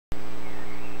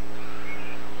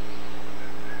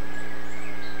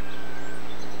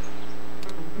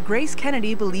Grace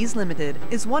Kennedy Belize Limited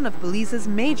is one of Belize's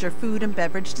major food and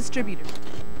beverage distributors.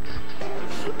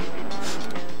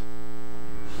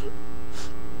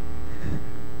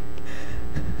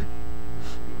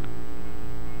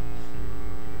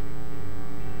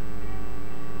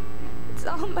 It's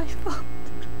all my fault.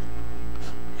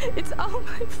 It's all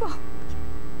my fault.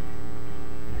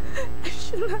 I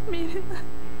shouldn't have made it.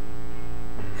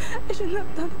 I shouldn't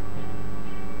have done it.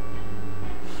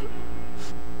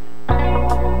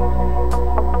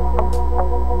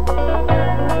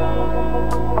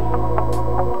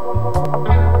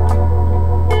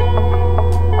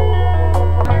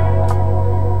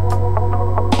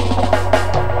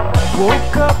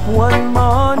 Woke up one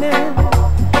morning,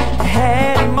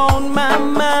 had him on my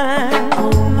mind.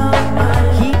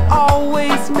 He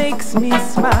always makes me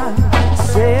smile,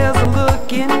 says I'm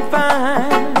looking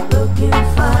fine.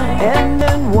 And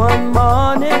then one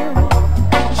morning,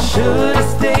 should've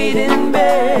stayed in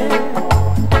bed.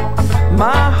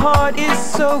 My heart is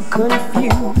so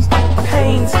confused,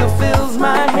 pain still fills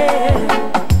my head.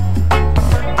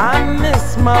 I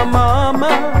miss my mama,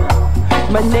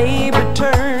 my neighbor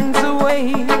turns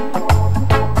away.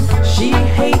 She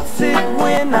hates it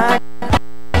when I,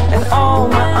 and all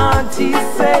my aunties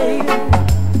say,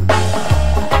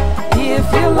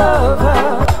 if you love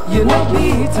her, you know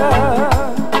beat her.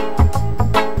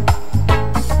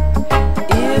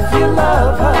 If you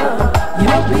love her, you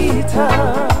know beat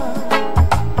her.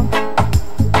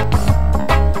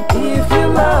 If you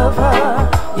love her,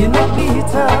 you know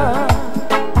beat her.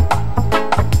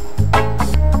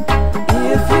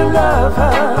 If you love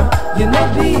her, you know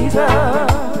beat her.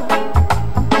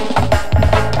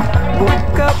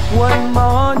 Woke up one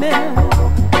morning,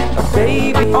 a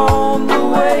baby on the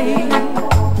way.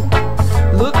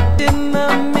 Looked in the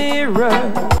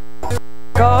mirror,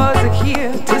 cause they're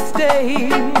here to stay.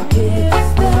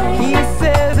 He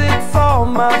says it's all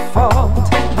my fault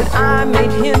that I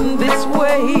made him this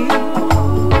way.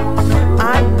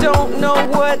 I don't know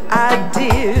what I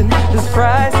did, this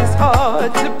price is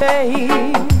hard to pay.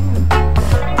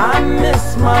 I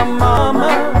miss my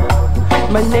mama,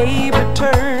 my neighbor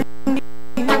turned.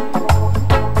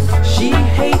 She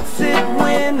hates it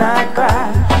when I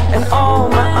cry, and all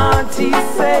my aunties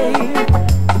say,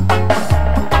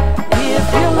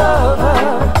 if you love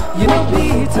her, you know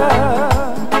beat her.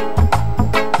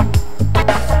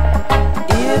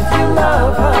 If you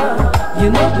love her, you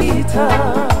know beat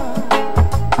her.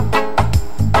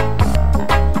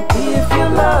 If you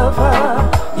love her,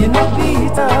 you know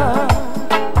beat her.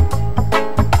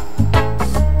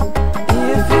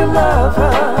 If you love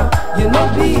her, you know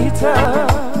beat her.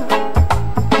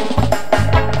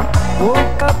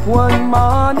 Woke up one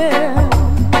morning,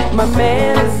 my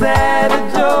man is at the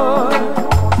door.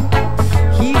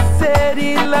 He said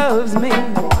he loves me,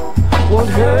 won't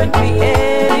hurt me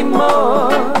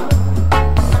anymore.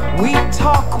 We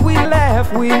talk, we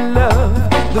laugh, we love,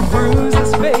 the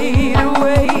bruises fade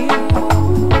away.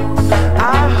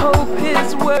 I hope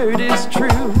his word is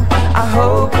true, I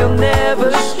hope he'll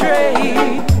never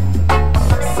stray.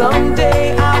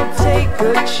 Someday I'll take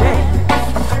a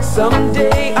chance,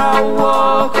 someday I'll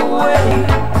walk away.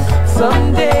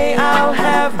 Someday I'll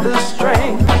have the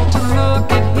strength to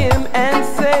look at him and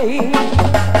say,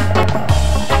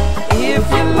 if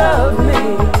you love me,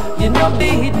 you know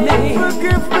beat me.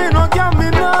 Forgive me, no get me,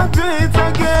 no do it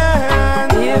again.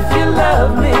 If you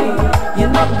love me, you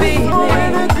know beat So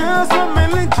many me. girls want me,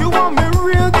 like you want me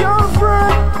real girlfriend.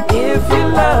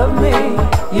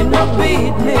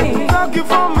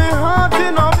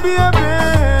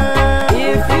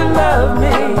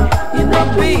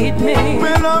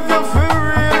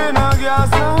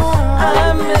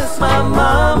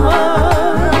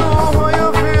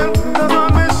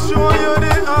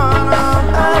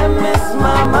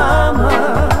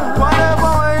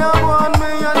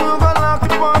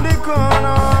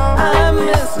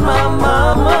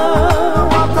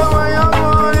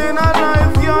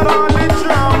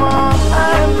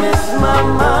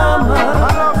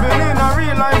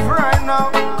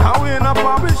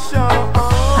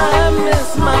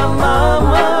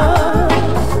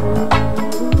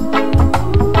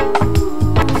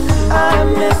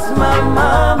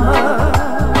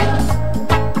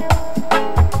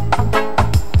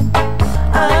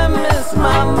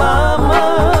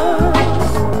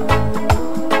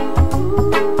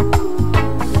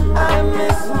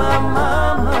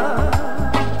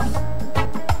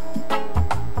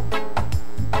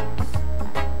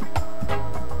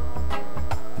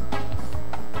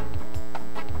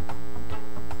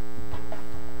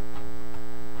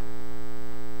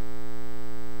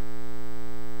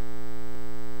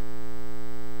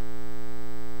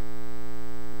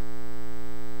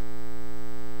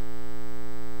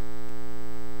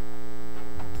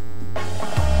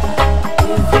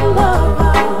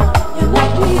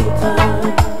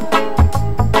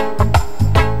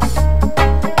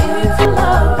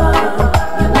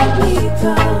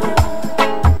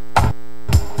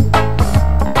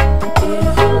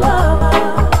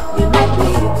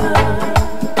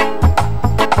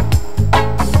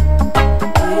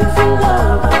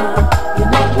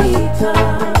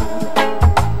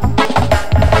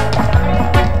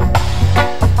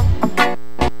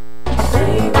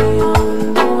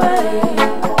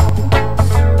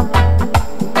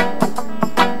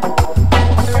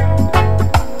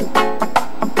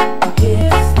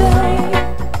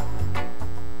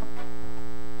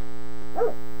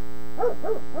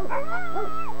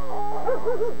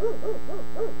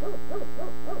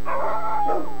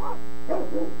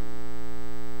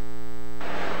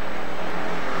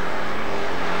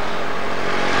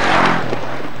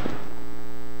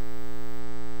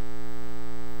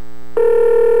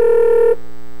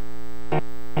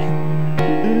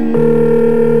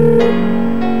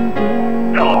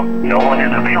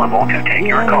 available to take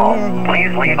your call.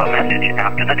 Please leave a message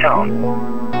after the tone.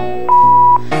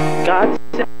 God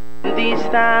said in these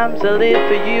times I live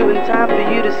for you, and time for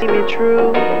you to see me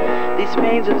true. These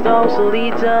pains of those who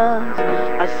lead us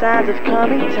are signs of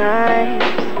coming times.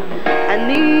 I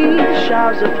need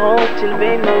showers of hope to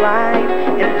invade my life,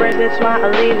 and friends, that's why I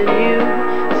lean on you.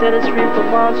 Set us free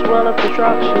from all swell of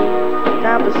destruction.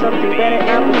 Time for something better,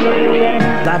 time for something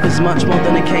better. Life is much more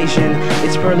than occasion.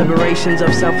 It's for liberations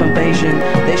of self-invasion.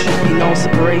 There should be no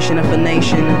separation of a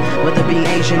nation, whether being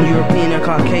Asian, European, or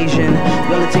Caucasian.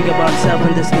 We only think about self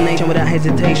and destination without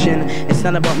hesitation. It's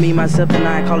not about me, myself, and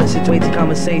I call it situated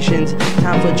conversations.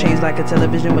 Time for a change like a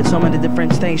television with so many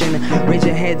different stations. Raise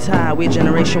your heads high, we're a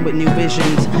generation with new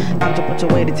visions. Time to put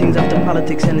away the things of the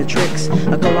politics and the tricks.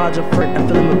 A collage of fruit, a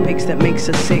film of pics that makes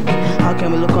us sick. How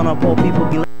can we look on our poor people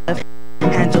be left?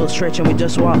 Hands all stretched and we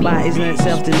just walk by, isn't it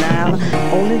self-denial?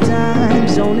 Only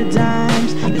dimes, only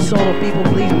dimes. The soul of people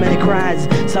bleeds many cries.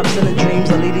 Stop selling dreams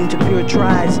are leading to pure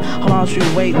tries. How long should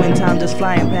we wait when time just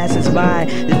fly and passes by?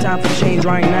 The time for change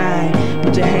drawing nigh.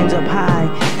 Put your hands up high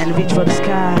and reach for the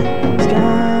sky.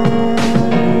 Sky.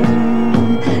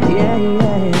 Yeah,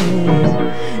 yeah,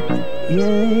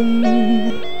 yeah.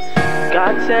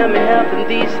 God send me help in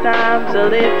these times. I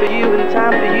live for you, and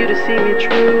time for you to see me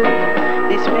true.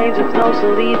 These pains of those who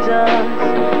lead us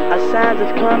are signs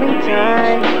of coming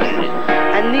times.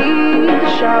 I need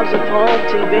showers of hope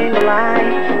to invade my life,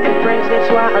 and friends, that's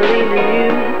why I lean on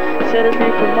you. Set us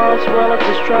free from all swell of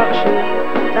destruction.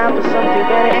 Time for something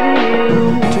better in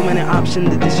you. Too many options,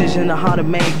 the decision are hard to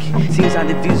make. Seems like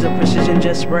the views of precision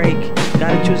just break.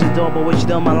 Gotta choose a door, but which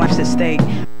door my life's at stake.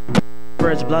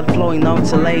 Blood flowing down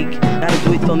to lake. Gotta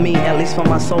do it for me, at least for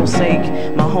my soul's sake.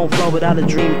 My home flow without a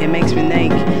dream, it makes me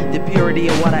naked. The purity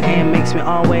of what I am makes me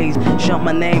always shout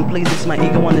my name, please, it's my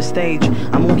ego on the stage.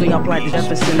 I'm moving up like the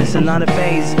Jefferson, it's another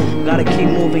phase. Gotta keep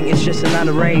moving, it's just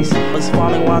another race. Was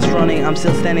falling whilst running, I'm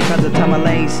still standing cause the time I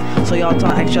lace. So y'all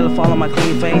thought actually fall on my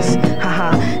clean face?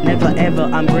 Haha, never ever,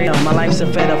 I'm greater. My life's a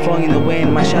feather flowing in the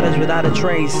wind, my shadow's without a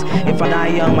trace. If I die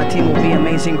young, my team will be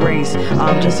amazing grace.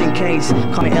 Just in case,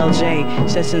 call me LJ.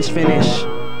 Sessions finished.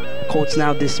 Courts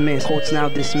now dismissed. Courts now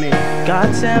dismissed.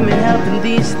 God send me help in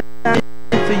these times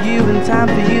for you, and time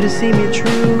for you to see me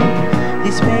true.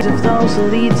 These pains of those who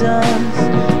lead us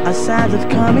are signs of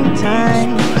coming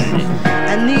times.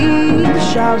 I need the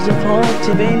showers of hope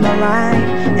to invade my life,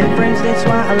 and friends, that's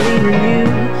why I lean on you.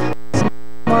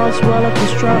 Small swell of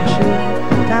destruction.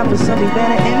 Time for something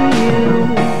better in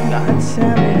you. God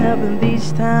send me help in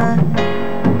these times.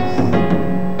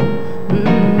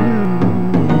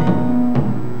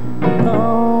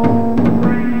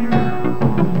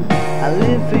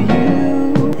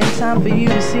 Time for you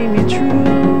to see me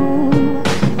true.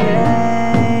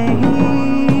 Yeah,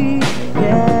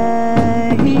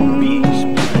 yeah.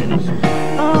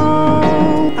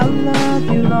 Oh, I love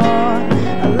you, Lord.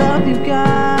 I love you,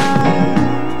 God.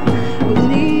 We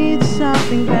need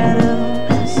something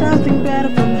better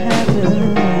from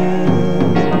heaven.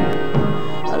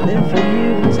 I live for you,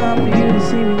 and time for you to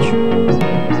see me true.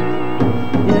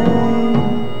 Yeah.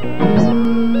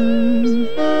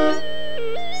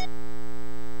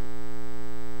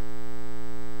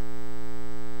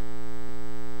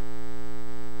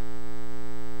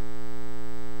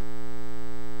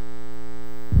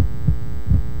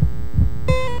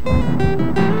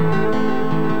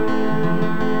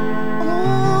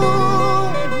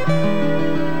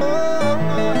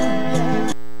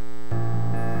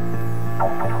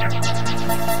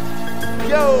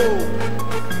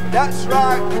 That's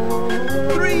right.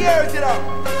 3 years, you know.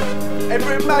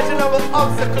 Every imaginable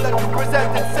obstacle that could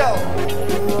present itself.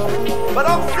 But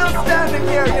I'm still standing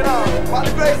here, you know, by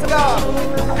the grace of God.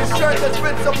 This shirt has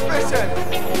been sufficient.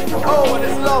 Oh, and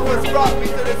His love has brought me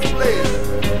to this place.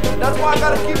 That's why I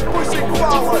gotta keep pushing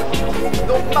forward.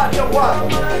 No matter what,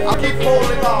 I'll keep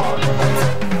holding on.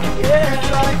 Yeah,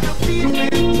 try to beat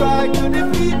me, try to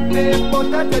defeat me,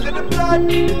 but I tell you the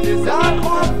blood, it is all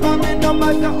hard for me. No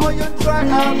matter how you try,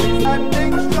 I'll be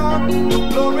standing strong.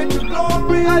 Glory to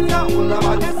glory, as a whole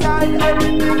of the side.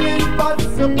 Everything is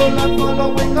possible, I'm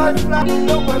following God's plan.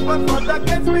 No weapon formed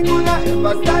against me gonna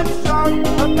ever stand strong.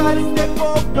 I've gotta stay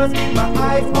focused, keep my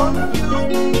eyes on you.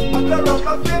 On the rock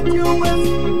of faith, you will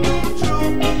see me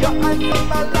through. Your hands on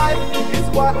my life is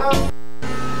what I'm.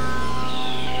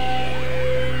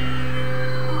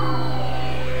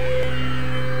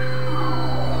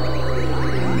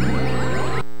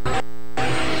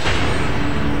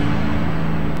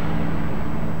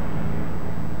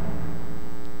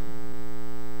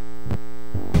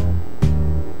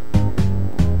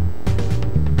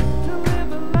 To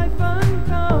live a life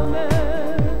uncommon,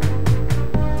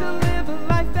 to live a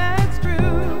life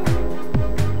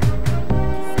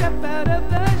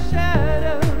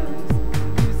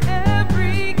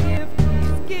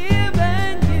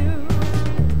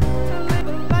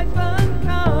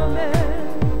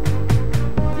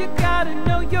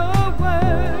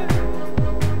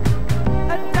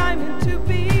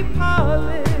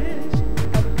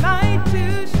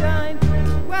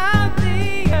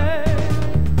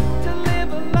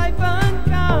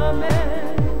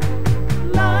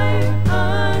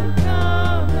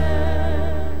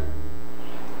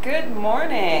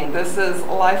This is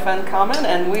Life Uncommon,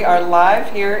 and we are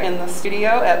live here in the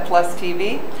studio at Plus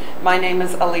TV. My name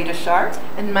is Alita Sharp.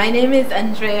 And my name is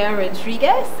Andrea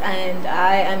Rodriguez, and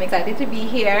I am excited to be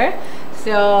here.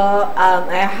 So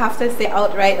I have to say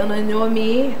outright, you don't know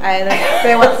me. I like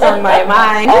say what's on my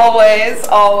mind. Always,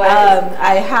 always.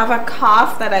 I have a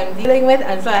cough that I'm dealing with,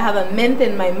 and so I have a mint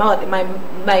in my mouth.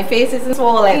 My face isn't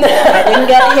swollen. I didn't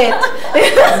get hit.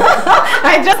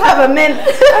 I just have a mint.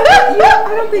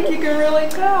 I don't think you can really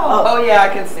tell. Oh yeah, I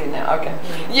can see now. Okay.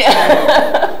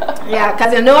 Yeah. Yeah,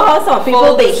 because you know how some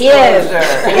people behave. Yes.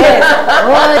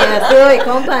 Oh yeah, so you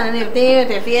come and everything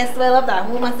with your face swell up, that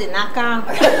who must be knock on.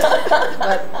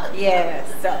 But yeah,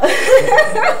 so.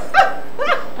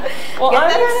 Well,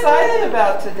 I'm excited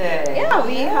about today. Yeah,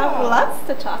 we have lots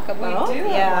to talk about. We do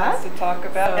have lots to talk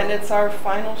about, and it's our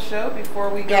final show before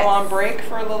we go on break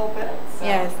for a little bit. So.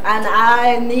 Yes, and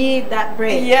I need that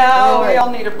break. Yeah, we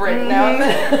all need a break now.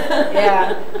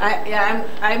 Yeah,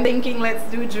 I'm thinking let's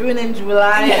do June and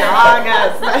July and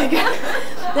August. Like,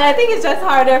 I think it's just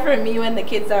harder for me when the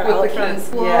kids are out from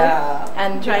school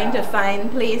and trying to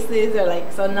find places, or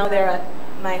like, so now they're at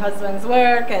my husband's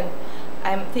work and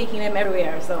I'm taking them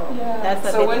everywhere, so that's a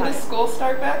bit So when hard. does school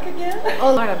start back again?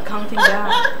 Oh Lord, I'm counting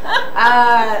down.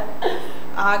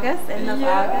 August, end of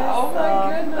August. Oh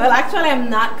my goodness. Well, actually, I'm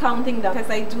not counting down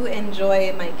because I do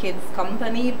enjoy my kids'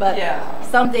 company, but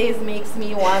some days makes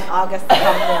me want August to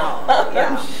come now.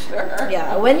 I'm sure.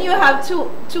 Yeah, when you have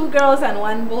two girls and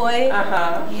one boy,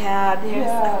 yeah, there's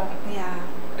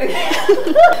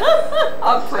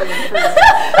I'm praying for you.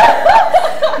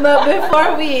 But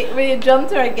before we jump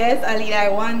to our guest, Ali, I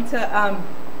want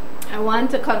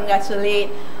to congratulate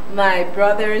my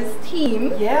brother's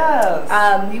team.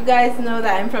 Yes. You guys know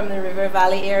that I'm from the River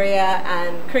Valley area,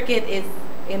 and cricket is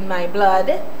in my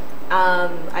blood.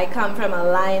 I come from a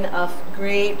line of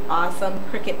great, awesome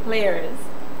cricket players,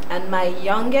 and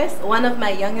one of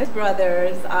my youngest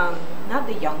brothers, not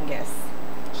the youngest,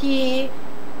 he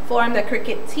formed a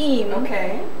cricket team.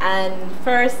 Okay. And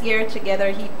first year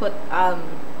together, he put a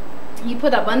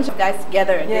bunch of guys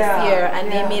together this year,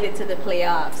 and they made it to the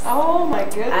playoffs. Oh my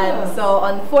goodness. And so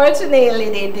unfortunately,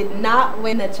 they did not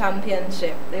win the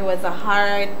championship. It was a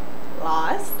hard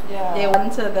loss. Yeah. They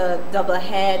went to the double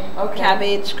head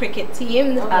cabbage cricket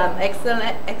team.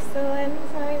 Excellence,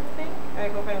 I think. I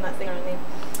hope I'm not saying her name.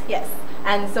 Yes.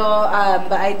 And so,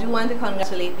 but I do want to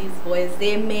congratulate these boys.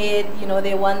 They made,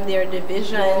 they won their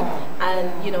division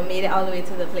and, made it all the way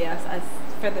to the playoffs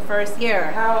for the first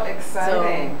year. How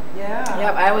exciting. So,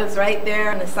 yep, I was right there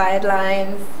on the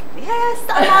sidelines. Yes,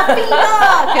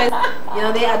 because,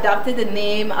 they adopted the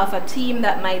name of a team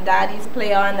that my dad used to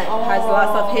play on that has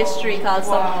lots of history called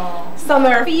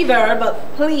Summer Fever, but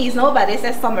please, nobody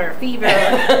says Summer Fever.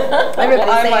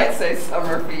 I might say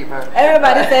Summer Fever.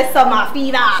 Everybody says Summer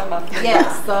Fever.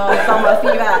 Yes, so Summer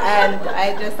Fever, and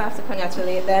I just have to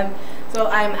congratulate them. So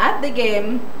I'm at the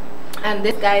game, and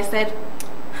this guy said,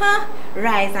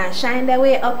 rise and shine their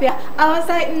way up here. I was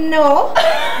like, no,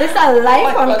 this is a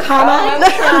life uncommon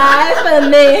try for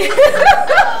me.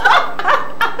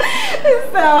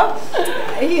 So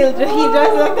he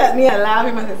just looked at me and laughed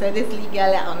and said, this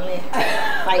legal only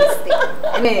feisty.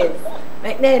 Anyways,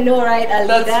 make them know, right,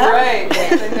 Alida? That's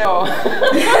right. They know.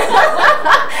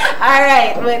 All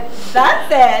right, with that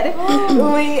said,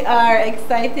 we are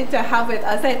excited to have with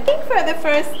us, I think for the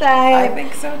first time. I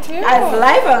think so too. As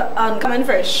live Uncommon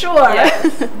for sure. Yes.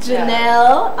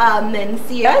 Janelle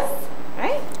Mencias,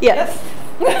 right? Yes.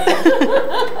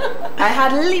 I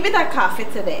had a little bit of coffee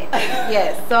today.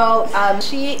 Yes, so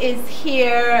she is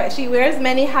here. She wears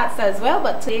many hats as well,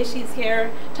 but today she's here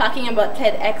talking about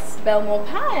TEDx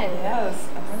Belmopan. Yes.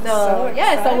 So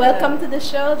so welcome to the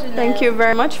show, Jeanelle. Thank you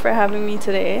very much for having me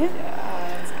today.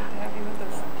 Yeah, it's good to have you with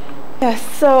us. Yes,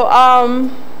 so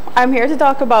I'm here to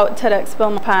talk about TEDx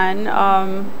Belmopan.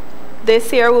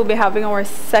 This year we'll be having our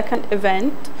second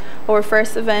event. Our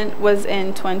first event was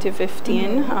in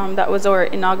 2015. That was our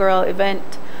inaugural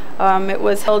event. It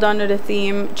was held under the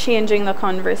theme Changing the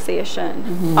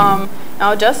Conversation.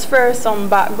 Now, just for some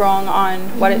background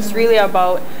on what it's really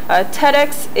about,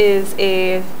 TEDx is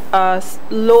a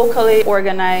locally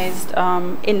organized,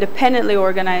 independently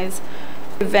organized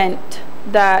event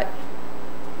that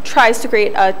tries to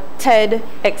create a TED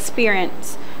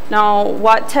experience. Now,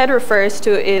 what TED refers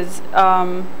to is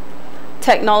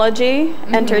technology,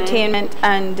 entertainment,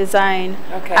 and design.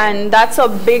 And that's a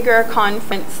bigger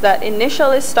conference that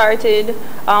initially started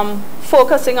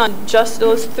focusing on just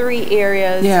those three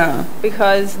areas,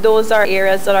 because those are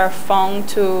areas that are found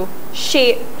to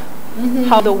shape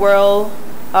how the world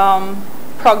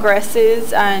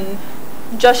progresses and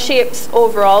just shapes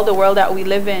overall the world that we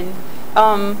live in.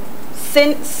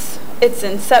 since its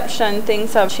inception,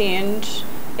 things have changed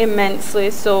immensely.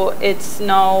 So it's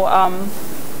now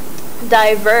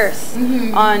diverse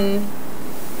on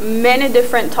many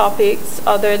different topics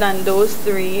other than those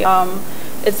three.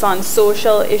 It's on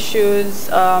social issues,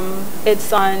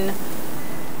 it's on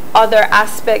other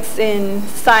aspects in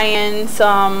science,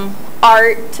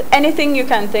 art, anything you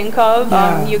can think of,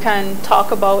 you can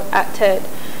talk about at TED.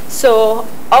 So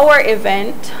our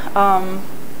event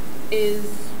is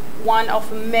one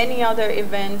of many other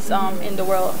events in the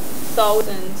world,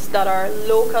 thousands that are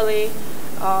locally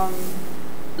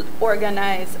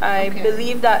organized. I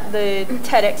believe that the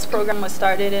TEDx program was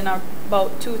started in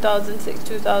about 2006,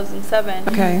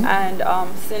 2007.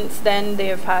 And since then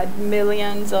they've had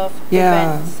millions of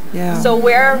events. So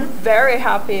we're very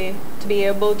happy to be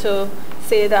able to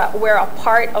say that we're a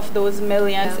part of those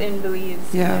millions in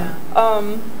Belize.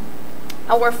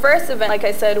 Our first event, like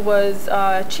I said, was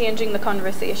Changing the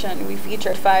Conversation. We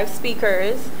featured 5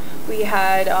 speakers. We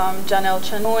had Jeanelle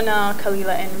Mencias,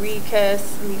 Kalila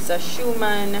Enriquez, Lisa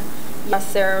Schumann,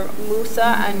 Yasser Musa,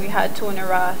 and we had Tony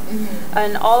Rath.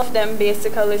 And all of them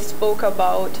basically spoke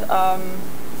about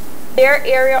their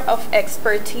area of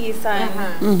expertise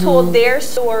and told their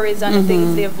stories and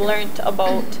things they've learned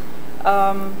about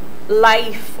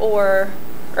life or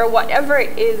whatever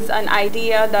it is, an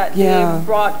idea that they've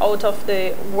brought out of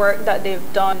the work that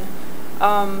they've done.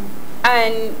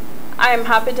 And I'm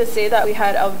happy to say that we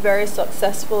had a very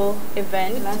successful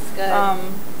event. That's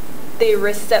good. The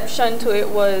reception to it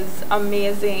was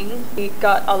amazing. We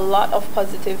got a lot of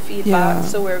positive feedback,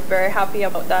 so we're very happy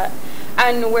about that.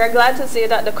 And we're glad to say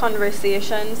that the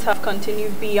conversations have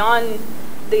continued beyond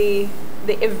the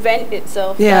event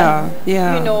itself. You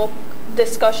know,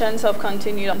 discussions have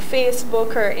continued on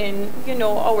Facebook or in, you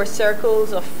know, our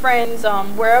circles of friends,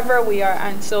 wherever we are,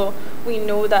 and so we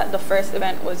know that the first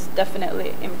event was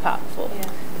definitely impactful.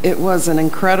 It was an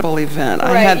incredible event.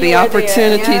 I had the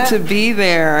opportunity to be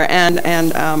there, and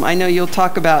I know you'll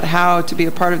talk about how to be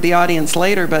a part of the audience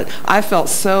later, but I felt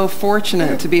so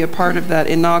fortunate to be a part of that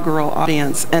inaugural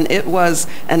audience, and it was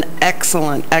an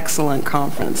excellent, excellent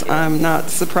conference. I'm not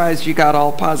surprised you got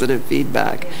all positive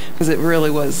feedback, because it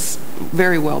really was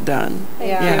very well done.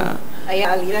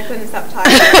 Alita couldn't stop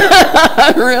talking.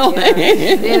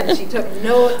 Really? She took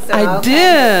notes. And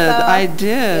I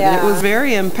did. It was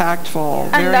very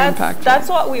impactful. Very impactful. That's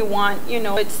what we want. You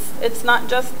know, it's not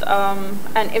just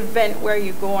an event where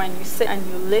you go and you sit and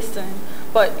you listen,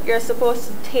 but you're supposed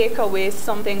to take away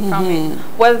something from it.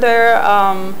 Whether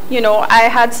you know, I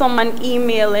had someone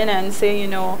email in and say, you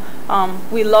know,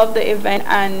 we love the event,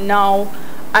 and now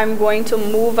I'm going to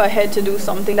move ahead to do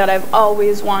something that I've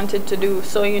always wanted to do.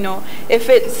 So, you know, if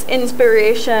it's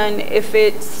inspiration, if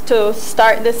it's to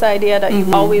start this idea that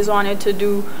you've always wanted to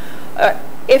do,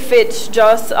 if it's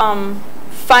just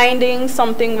finding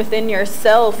something within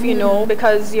yourself, you know,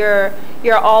 because you're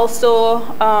also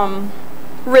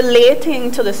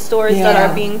relating to the stories that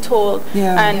are being told.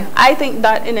 And I think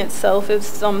that in itself is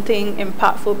something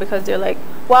impactful, because you're like,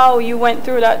 wow, you went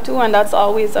through that too, and that's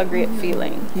always a great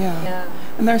feeling.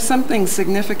 And there's something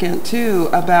significant too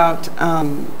about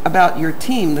your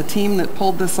team, the team that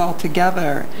pulled this all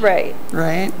together. Right.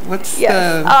 What's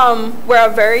the? We're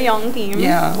a very young team.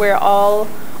 We're all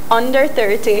under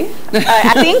 30.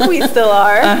 I think we still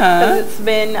are, because it's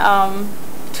been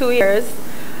 2 years,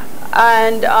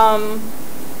 and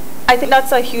I think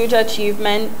that's a huge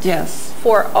achievement.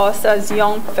 For us as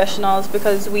young professionals,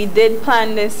 because we did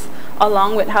plan this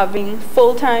along with having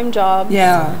full-time jobs.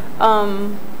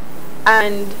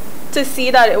 And to see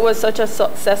that it was such a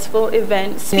successful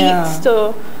event speaks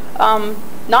to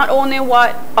not only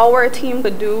what our team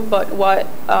could do, but what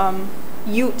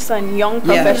youths and young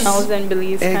professionals in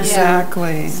Belize can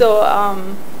do. So,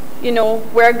 you know,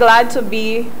 we're glad to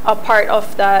be a part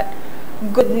of that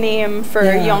good name for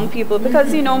young people,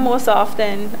 because you know, most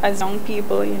often as young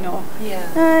people, you know,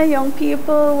 young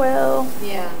people, well,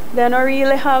 they don't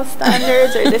really have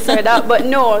standards or this or that, but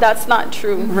no, that's not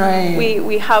true.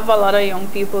 We have a lot of young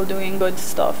people doing good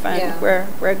stuff, and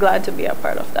we're glad to be a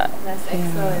part of that. That's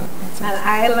excellent. And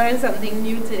I learned something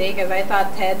new today, because I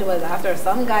thought TED was after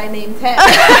some guy named Ted.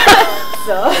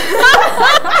 So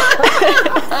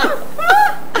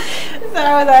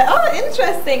I was like, oh,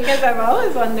 interesting, because I've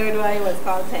always wondered why it was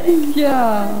called TEDx.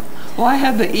 Well, I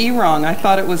had the E wrong. I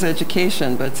thought it was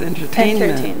education, but it's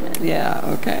entertainment. There we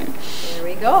go. Okay. There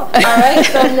we go. All right,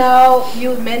 so now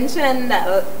you mentioned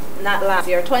that not last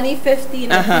year, 2015,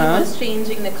 the theme was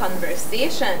changing the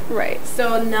conversation. Right.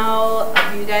 So now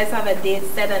you guys have a date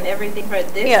set and everything for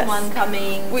this one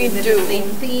coming. We Is it do. the same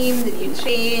theme? Did you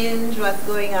change? What's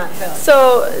going on?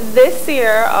 So this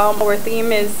year, our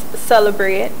theme is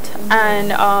Celebrate,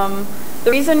 and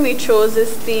the reason we chose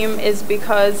this theme is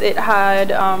because it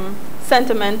had a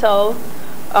sentimental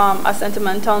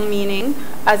meaning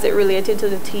as it related to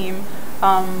the team.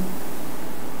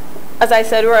 As I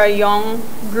said, we're a young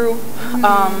group,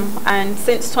 and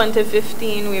since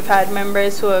 2015, we've had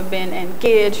members who have been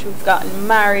engaged, who've gotten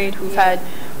married, who've had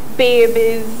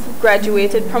babies,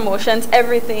 graduated, promotions,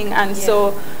 everything, and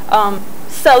so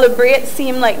Celebrate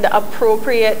seemed like the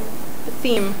appropriate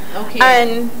theme.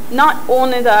 And not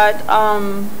only that,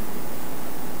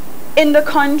 in the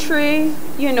country,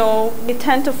 you know, we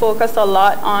tend to focus a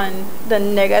lot on the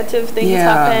negative things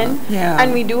happen,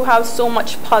 and we do have so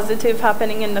much positive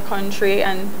happening in the country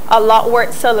and a lot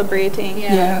worth celebrating.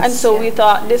 And so we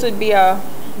thought this would be a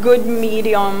good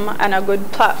medium and a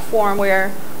good platform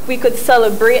where we could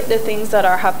celebrate the things that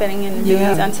are happening in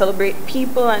Belize and celebrate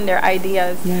people and their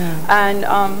ideas. And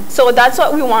so that's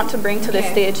what we want to bring to the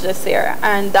stage this year,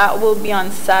 and that will be on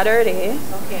Saturday,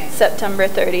 September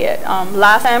 30th.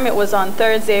 Last time it was on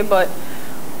Thursday, but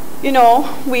you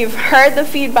know, we've heard the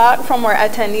feedback from our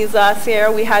attendees last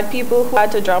year. We had people who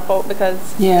had to drop out because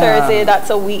Thursday, that's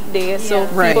a weekday, so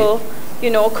people, you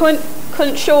know,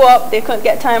 couldn't show up, they couldn't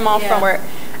get time off from work.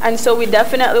 And so we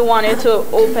definitely wanted to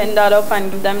open that up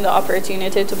and give them the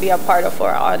opportunity to be a part of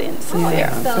our audience.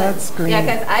 That's great. Yeah,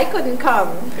 because I couldn't come.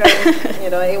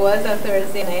 You know, it was a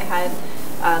Thursday and I had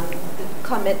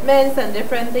commitments and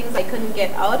different things I couldn't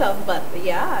get out of. But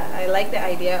yeah, I like the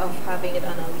idea of having it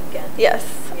on a weekend. Yes,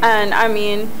 and I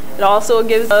mean, it also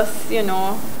gives us, you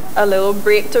know, a little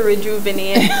break to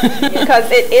rejuvenate because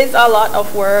it is a lot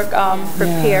of work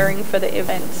preparing for the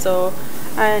event. So,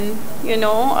 and you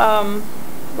know,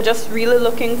 we're just really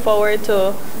looking forward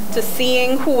to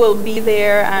seeing who will be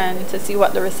there and to see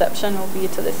what the reception will be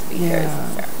to the speakers.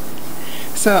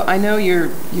 So I know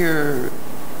you're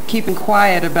keeping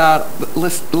quiet about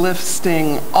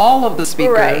listing all of the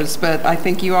speakers, but I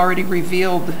think you already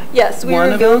revealed Yes, we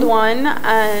revealed one,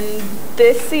 and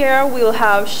this year we'll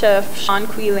have Chef Sean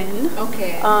Quillen.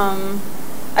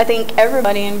 I think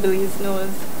everybody in Belize knows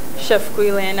Chef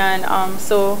Quillen, and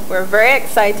so we're very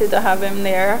excited to have him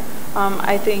there.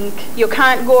 I think you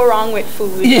can't go wrong with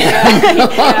food. You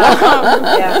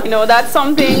know, that's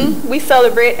something we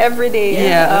celebrate every day.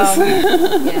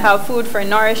 Have food for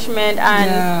nourishment,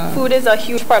 and food is a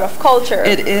huge part of culture.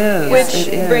 It is. Which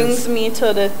brings me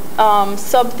to the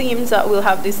sub-themes that we'll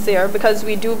have this year, because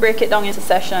we do break it down into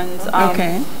sessions.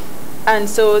 And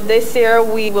so this year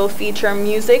we will feature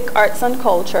music, arts and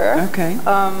culture.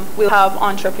 We'll have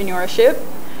entrepreneurship,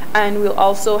 and we'll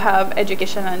also have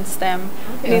education and STEM.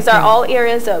 These are all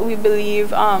areas that we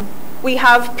believe we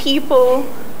have people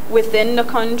within the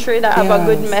country that have a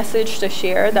good message to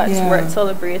share that's worth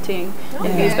celebrating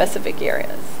in these specific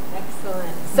areas.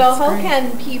 Excellent. So how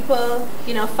can people,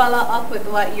 you know, follow up with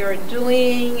what you're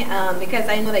doing? Because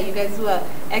I know that you guys do an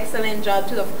excellent job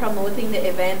too of promoting the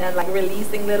event and like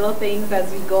releasing little things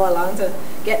as we go along to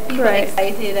get people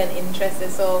excited and interested.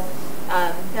 So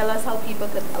tell us how people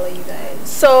could follow you guys.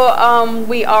 So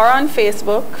we are on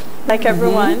Facebook, like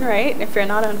everyone, right? If you're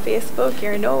not on Facebook,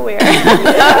 you're nowhere.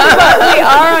 But we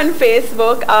are on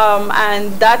Facebook,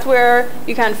 and that's where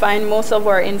you can find most of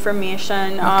our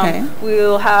information.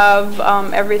 We'll have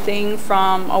everything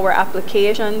from our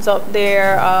applications up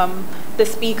there, the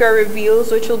speaker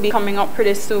reveals, which will be coming up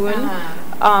pretty soon.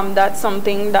 That's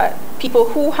something that people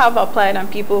who have applied and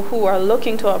people who are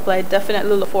looking to apply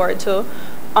definitely look forward to.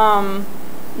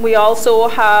 We also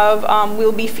have,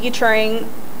 we'll be featuring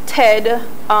TED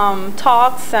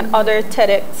talks and other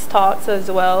TEDx talks as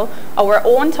well. Our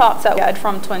own talks that we had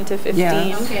from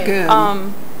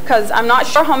 2015. Because I'm not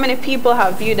sure how many people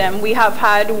have viewed them. We have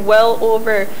had well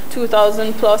over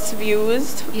 2,000 plus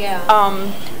views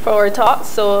for our talks.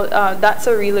 So that's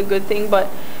a really good thing. But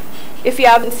if you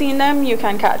haven't seen them, you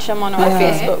can catch them on our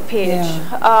Facebook page.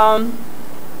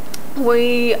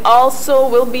 We also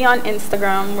will be on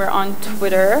Instagram, we're on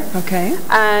Twitter,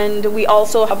 and we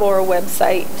also have our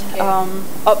website.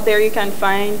 Up there you can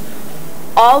find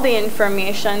all the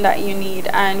information that you need,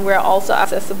 and we're also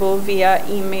accessible via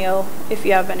email if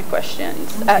you have any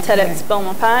questions at TEDx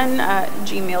Belmopan at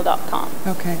gmail.com.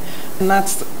 And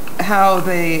that's how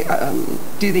they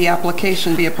do the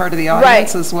application, be a part of the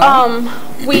audience as well?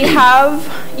 We have,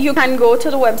 you can go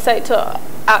to the website to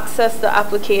access the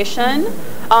application.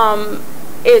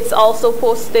 It's also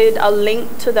posted, a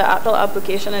link to the actual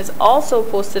application is also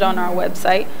posted on our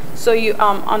website. So you,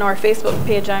 on our Facebook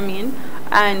page, I mean,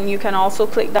 and you can also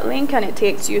click that link and it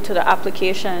takes you to the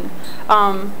application.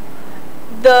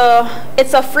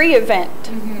 It's a free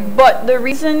event, but the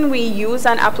reason we use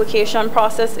an application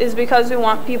process is because we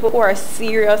want people who are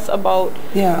serious about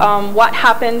what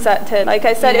happens at TED. Like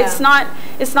I said, it's not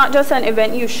just an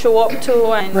event you show up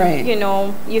to and you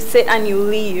know, you sit and you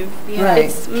leave.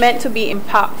 It's meant to be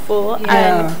impactful,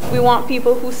 and we want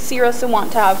people who seriously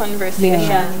want to have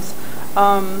conversations.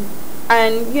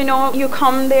 And you know, you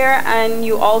come there and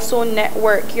you also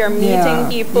network. You're meeting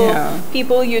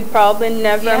people you'd probably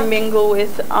never mingle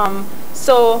with.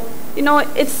 So you know,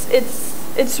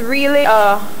 it's really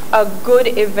a good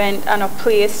event and a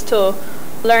place to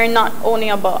learn not only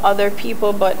about other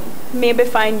people, but maybe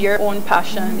find your own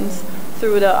passions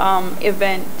through the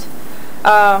event.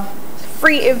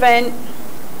 Free event.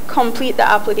 Complete the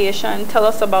application. Tell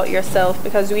us about yourself,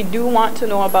 because we do want to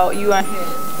know about you, and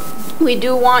we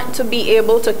do want to be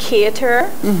able to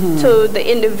cater to the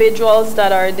individuals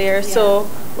that are there. So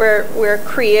we're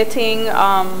creating,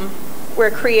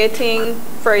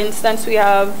 for instance, we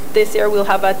have this year we'll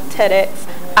have a TEDx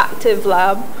Active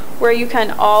Lab where you can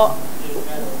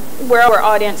where our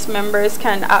audience members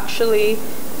can actually,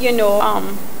 you know,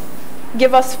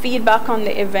 give us feedback on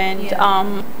the event.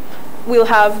 We'll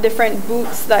have different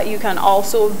booths that you can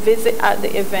also visit at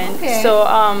the event. So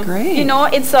you know,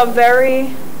 it's a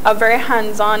very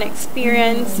hands-on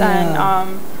experience,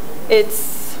 and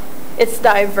it's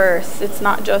diverse. It's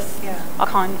not just a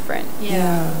conference.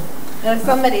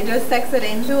 Somebody just texted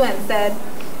in too and said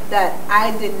that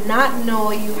I did not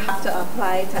know you have to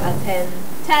apply to attend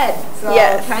TED. So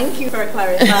thank you for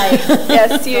clarifying.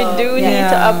 Yes, you do need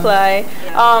to apply.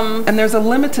 And there's a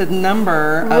limited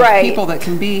number of people that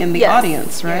can be in the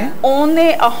audience, right?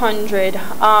 Only 100.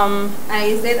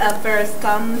 Is it a first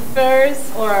come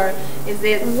first, or is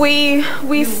it we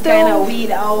still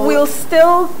weed out? We'll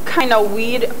still kind of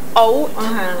weed out.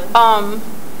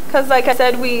 Because like I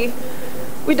said, we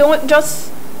don't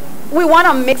just, we want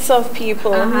a mix of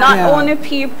people, not only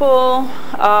people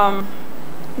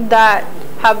that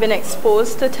have been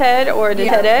exposed to TED or the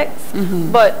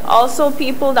TEDx, but also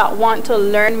people that want to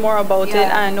learn more about it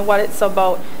and what it's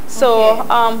about. So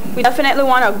we definitely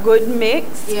want a good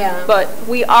mix, but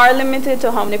we are limited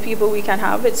to how many people we can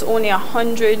have. It's only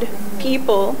 100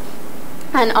 people,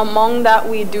 and among that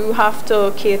we do have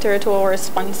to cater to our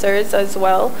sponsors as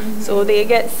well, so they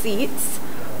get seats.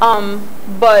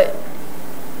 But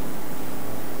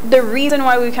the reason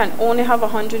why we can only have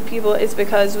 100 people is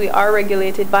because we are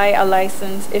regulated by a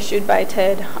license issued by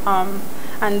TED,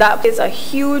 and that plays a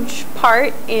huge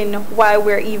part in why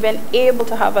we're even able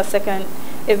to have a second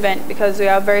event, because we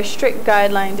have very strict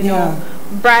guidelines, you know,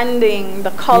 branding,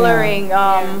 the coloring,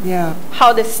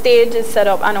 how the stage is set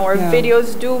up, and our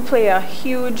videos do play a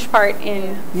huge part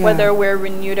in whether we're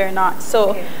renewed or not.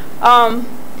 So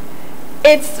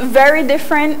it's very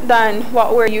different than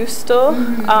what we're used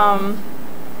to.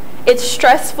 It's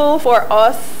stressful for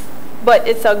us, but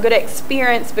it's a good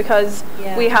experience because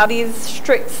we have these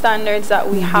strict standards that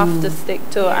we have to stick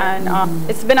to, and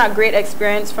it's been a great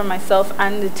experience for myself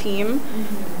and the team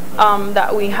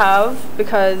that we have,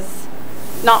 because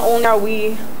not only are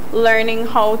we learning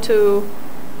how to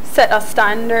set a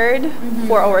standard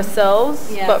for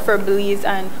ourselves, but for Belize,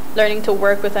 and learning to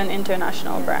work with an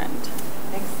international brand.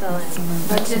 Excellent.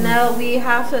 But Jeanelle, we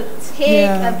have to take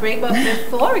a break, but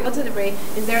before we go to the break,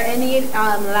 is there any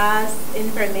last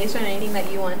information or anything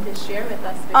that you want to share with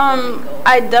us before we go?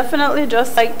 I definitely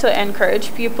just like to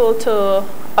encourage people to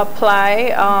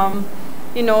apply.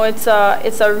 You know, it's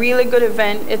a really good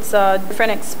event. It's a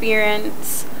different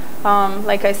experience.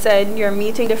 Like I said, you're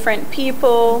meeting different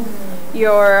people.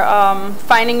 You're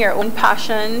finding your own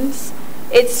passions.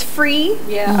 It's free.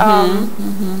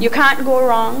 You can't go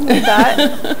wrong with that.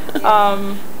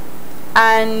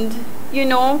 And you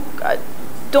know,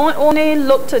 don't only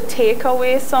look to take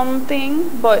away something,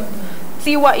 but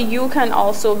see what you can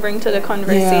also bring to the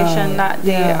conversation that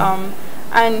day.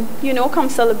 And you know, come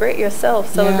celebrate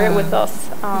yourself, celebrate with us.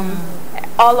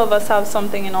 All of us have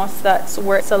something in us that's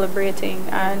worth celebrating,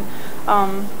 and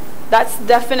that's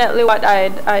definitely what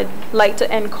I'd like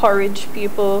to encourage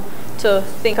people to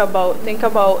think about. Think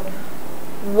about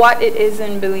what it is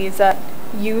in Belize that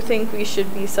you think we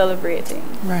should be celebrating.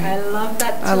 Right. I love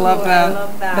that too. I love that. I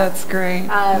love that. That's great.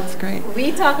 That's great.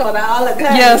 We talk about that all the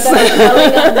time. Yes.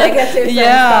 Dwelling on negatives and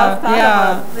stuff. Talk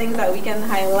yeah. about things that we can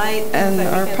highlight and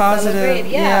that are we can positive. Celebrate.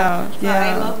 Yeah. So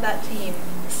I love that team.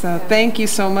 So thank you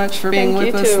so much for being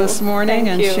with us this morning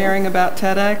and sharing about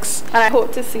TEDx. And I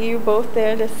hope to see you both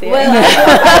there this year. Well,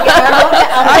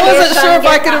 I wasn't sure if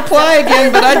I could apply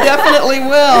again, but I definitely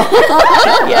will.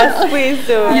 Yes, please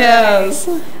do. Yes.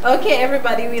 Okay,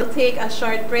 everybody, we'll take a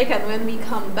short break, and when we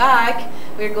come back,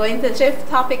 we're going to shift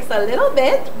topics a little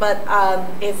bit, but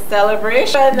it's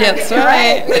celebration. That's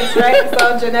right. That's right.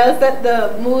 So Jeanelle set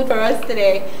the mood for us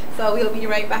today. So we'll be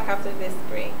right back after this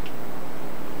break.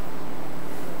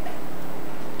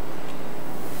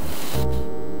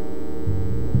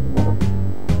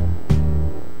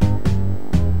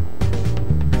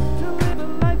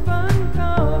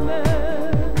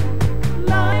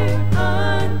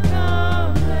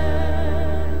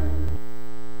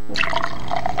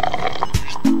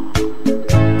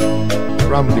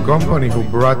 From the company who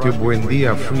brought you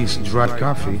Buendia freeze-dried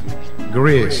coffee,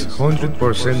 Greece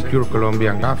 100% pure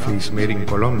Colombian coffee is made in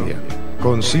Colombia,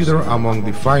 considered among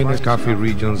the finest coffee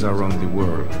regions around the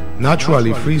world.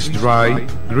 Naturally freeze-dried,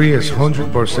 Greece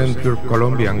 100% pure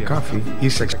Colombian coffee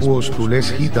is exposed to less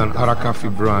heat than other coffee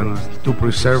brands to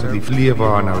preserve the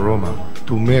flavor and aroma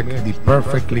to make the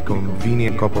perfectly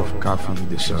convenient cup of coffee you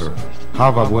deserve.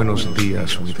 Have a buenos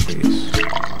dias with Grace.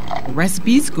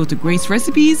 Recipes, go to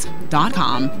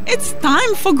gracerecipes.com. It's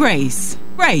time for Grace.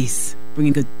 Grace,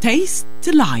 bringing good taste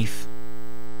to life.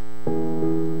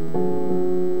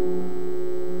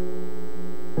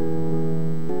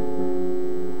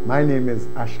 My name is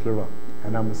Ashley Rock,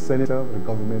 and I'm a senator of the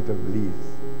government of Belize.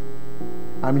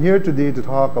 I'm here today to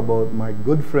talk about my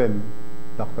good friend,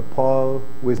 Dr. Paul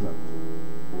Wisnott,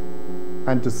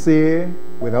 and to say,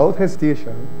 without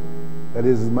hesitation, that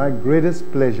it is my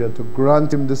greatest pleasure to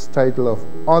grant him this title of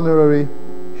Honorary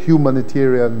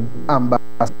Humanitarian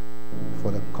Ambassador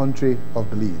for the country of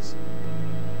Belize.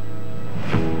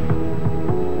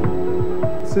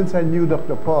 Since I knew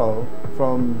Dr. Paul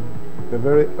from the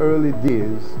very early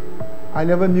days, I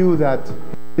never knew that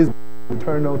his would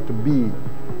turn out to be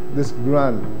this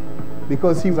grand,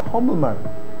 because he was a humble man.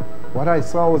 What I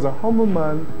saw was a humble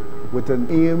man with an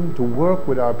aim to work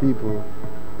with our people.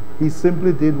 He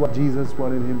simply did what Jesus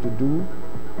wanted him to do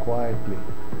quietly.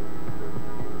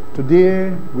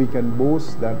 Today, we can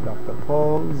boast that Dr.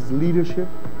 Paul's leadership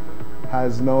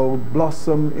has now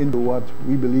blossomed into what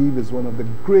we believe is one of the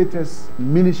greatest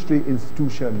ministry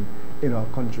institutions in our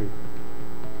country,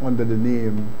 under the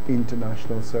name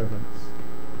International Servants.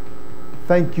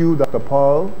 Thank you, Dr.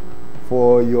 Paul,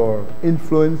 for your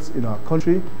influence in our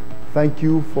country. Thank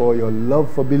you for your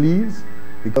love for Belize,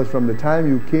 because from the time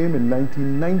you came in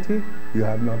 1990, you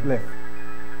have not left.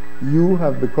 You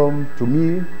have become, to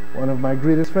me, one of my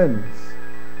greatest friends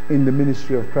in the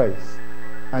ministry of Christ.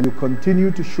 And you continue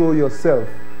to show yourself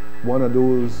one of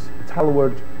those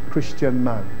stalwart Christian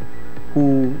men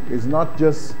who is not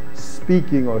just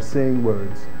speaking or saying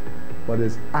words, but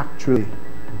is actually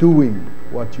doing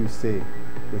what you say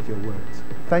with your words.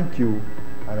 Thank you,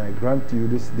 and I grant to you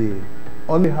this day,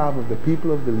 on behalf of the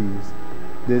people of Belize,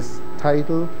 this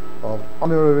title of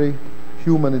Honorary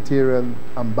Humanitarian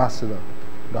Ambassador.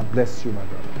 God bless you, my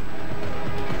brother.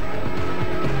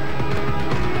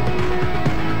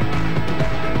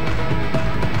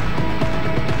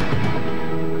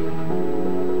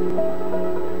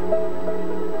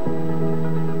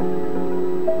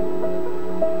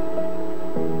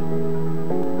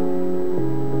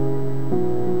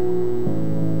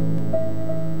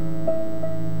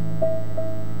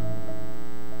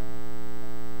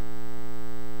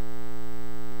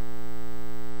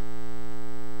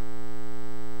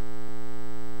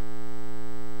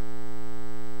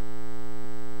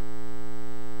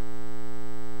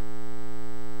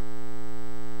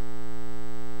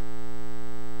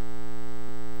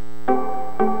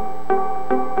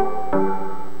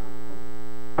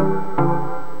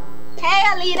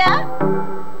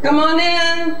 Come on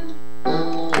in.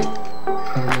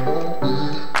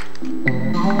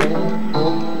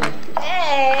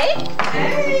 Hey.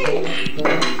 Hey.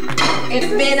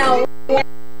 It's been a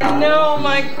No,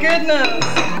 my goodness.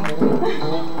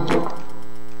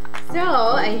 So,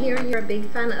 I hear you're a big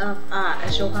fan of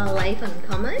a show called Life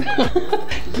Uncommon.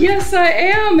 Yes, I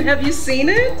am. Have you seen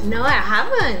it? No, I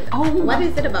haven't. Oh, what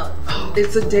is it about?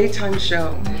 It's a daytime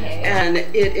show, and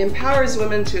it empowers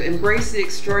women to embrace the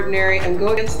extraordinary and go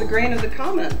against the grain of the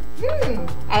common.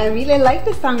 I really like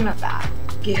the sound of that.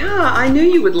 Yeah, I knew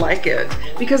you would like it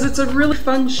because it's a really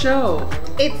fun show.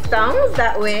 It sounds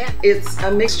that way. It's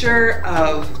a mixture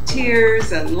of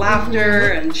tears and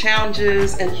laughter and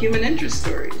challenges and human interest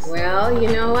stories. Well,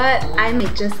 you know what? I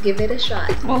might just give it a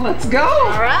shot. Well, let's go.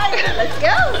 All right, let's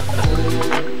go.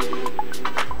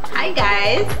 Hi,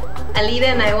 guys. Alida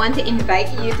and I want to invite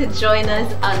you to join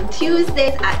us on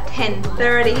Tuesdays at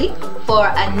 10:30 for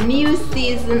a new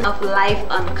season of Life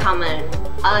Uncommon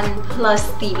on Plus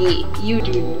TV. You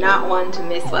do not want to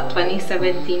miss what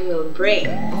 2017 will bring.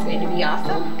 It's going to be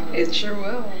awesome. It sure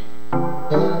will.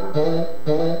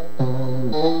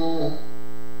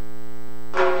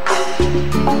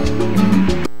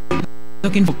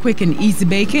 Looking for quick and easy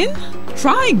baking?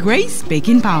 Try Grace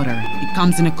Baking Powder. It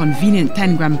comes in a convenient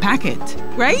 10-gram packet.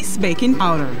 Grace Baking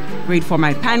Powder. Great for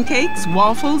my pancakes,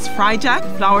 waffles, fry jack,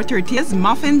 flour tortillas,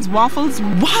 muffins, waffles.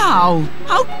 Wow!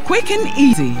 How quick and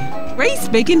easy. Grace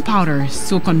Baking Powder.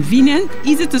 So convenient,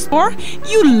 easy to store.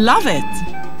 You love it.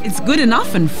 It's good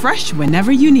enough and fresh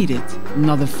whenever you need it.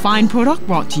 Another fine product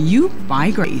brought to you by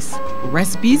Grace. For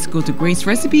recipes, go to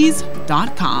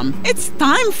gracerecipes.com. It's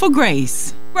time for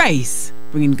Grace. Grace,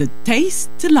 bringing good taste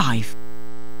to life.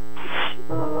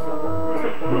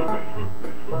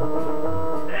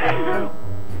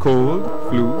 Cold,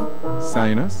 flu,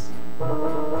 sinus.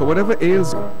 For whatever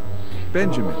ails you,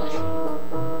 Benjamin's,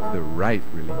 the right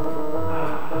relief.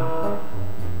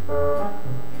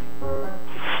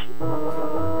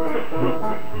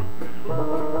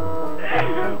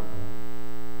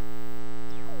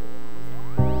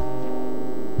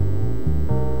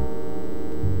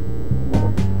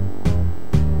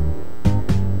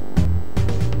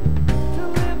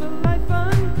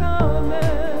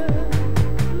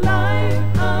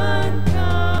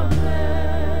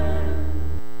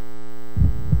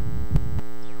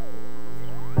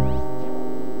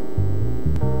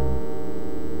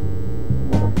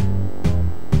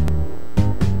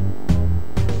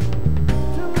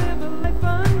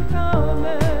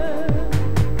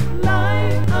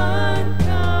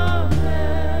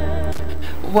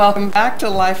 Welcome back to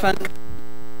Life Uncommon.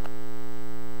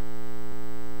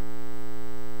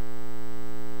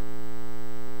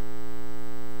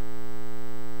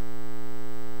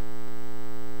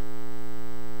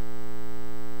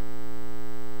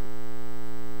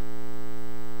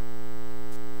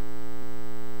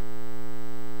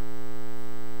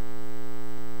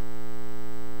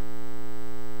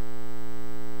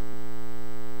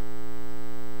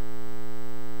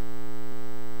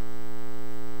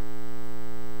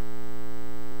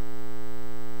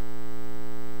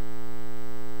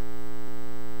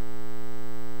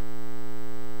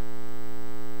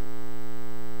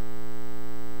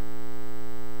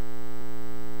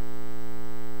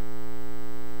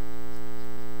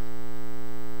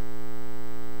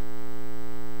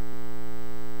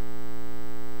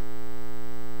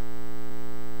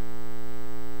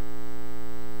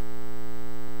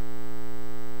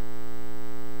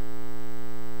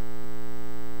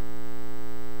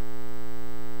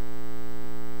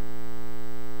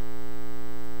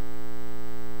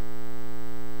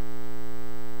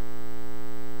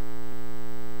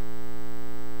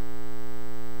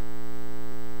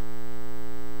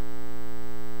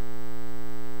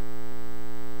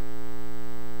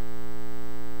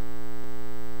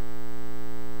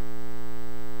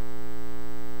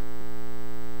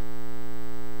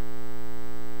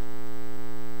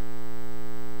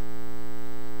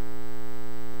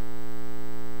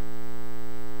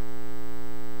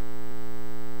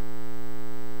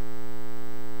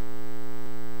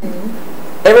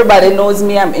 Everybody knows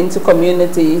me, I'm into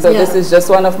community, so this is just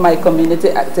one of my community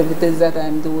activities that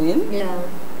I'm doing. Yeah.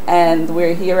 And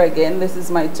we're here again. This is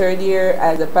my 3rd year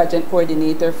as a pageant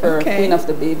coordinator for Queen of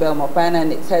the Bay Belmopan,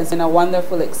 and it has been a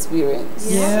wonderful experience.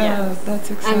 Yeah,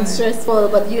 that's exciting. And stressful,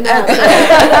 but you know.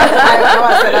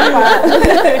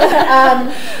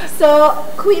 So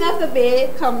Queen of the Bay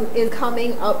is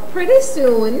coming up pretty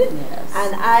soon. Yes.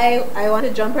 And I want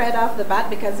to jump right off the bat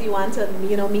because you want to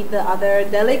meet the other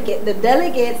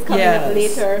delegates coming up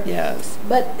later. Yes.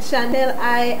 But Chantel,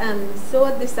 I am so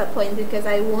disappointed because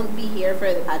I won't be here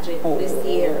for the pageant this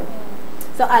year.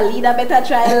 So Alida better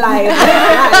try live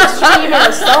stream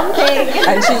or something.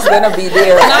 And she's gonna be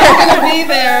there. I'm gonna be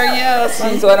there. Yes.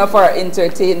 She's one of our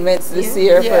entertainments this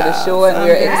year for the show, and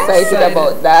we're excited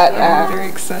about that. I'm very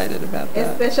excited about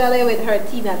that. Especially with her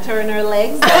Tina Turner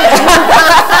legs.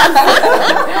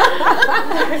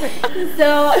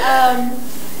 So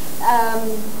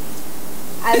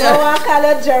I don't want to call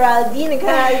her Geraldine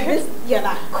because you're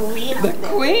the queen of the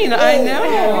queen, I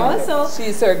know. So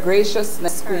she's her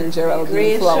graciousness, Queen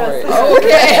Geraldine Flowers.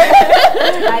 Okay.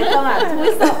 I don't want to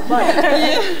twist up, but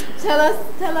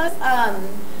tell us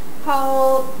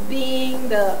how being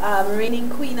the reigning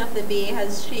queen of the Bay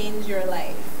has changed your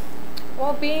life.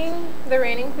 Well, being the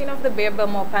reigning queen of the Bay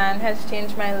Belmopan has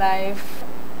changed my life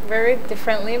very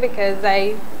differently because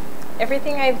I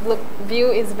everything I view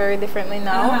is very differently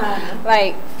now.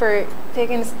 Like for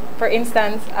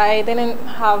instance, I didn't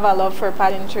have a love for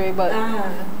pageantry, but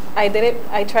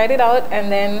I tried it out,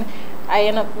 and then I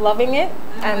ended up loving it,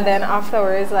 and then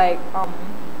afterwards, like I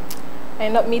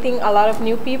ended up meeting a lot of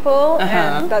new people,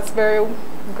 and that's very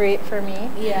great for me.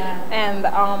 And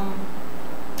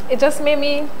it just made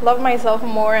me love myself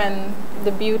more and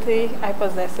the beauty I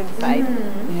possess inside.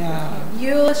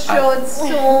 You showed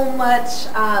so much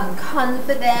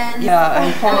confidence.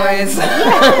 And poise.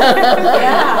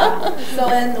 So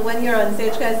when you're on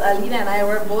stage, because Alina and I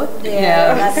were both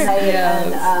there that night,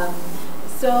 and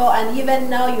and even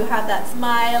now you have that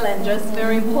smile and just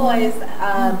very poised.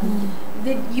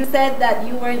 You said that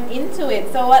you weren't into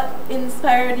it. So what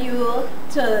inspired you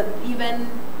to even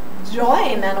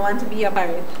join and want to be a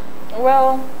part?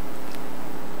 Well,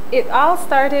 it all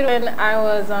started when I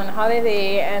was on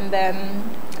holiday, and then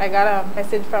I got a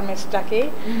message from Miss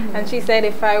Jackie, and she said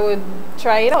if I would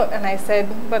try it out, and I said,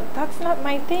 but that's not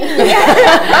my thing.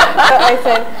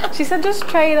 She said, just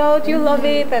try it out, you love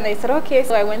it, and I said, okay.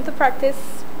 So I went to practice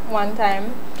one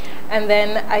time, and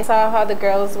then I saw how the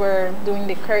girls were doing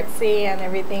the curtsy and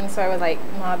everything, so I was like,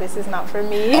 no, this is not for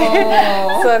me.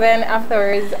 So then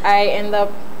afterwards, I ended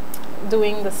up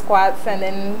doing the squats and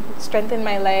then strengthen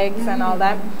my legs and all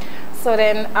that. So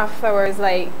then afterwards,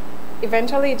 like,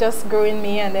 eventually just grew in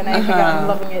me, and then I began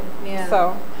loving it.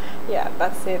 So yeah,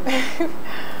 that's it.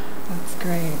 That's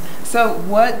great. So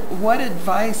what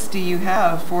advice do you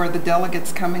have for the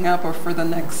delegates coming up or for the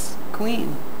next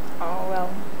queen? Oh, well,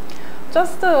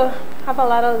 just to have a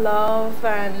lot of love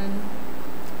and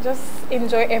just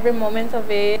enjoy every moment of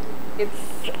it.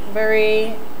 It's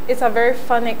a very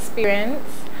fun experience.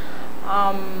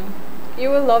 You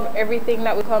will love everything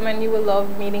that will come, and you will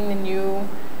love meeting the new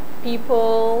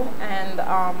people, and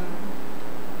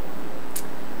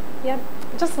yeah,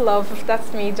 just love.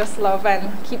 That's me, just love,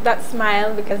 and keep that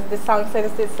smile, because the song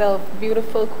says itself,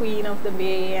 beautiful queen of the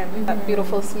Bay, and that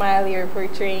beautiful smile you're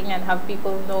portraying, and have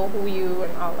people know who you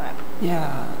and all that.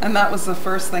 Yeah, and that was the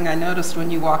first thing I noticed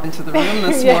when you walked into the room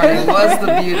this morning, was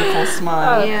the beautiful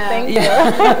smile. Thank you.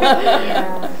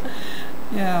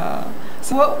 Yeah.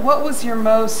 So what was your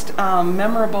most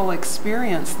memorable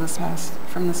experience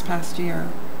from this past year?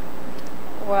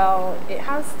 Well, it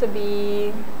has to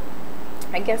be,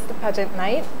 I guess, the pageant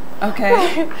night.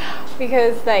 Okay.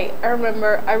 Because I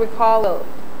recall,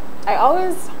 I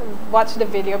always watch the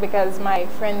video because my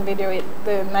friend videoed it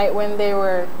the night when they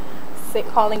were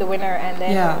calling the winner, and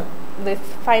then the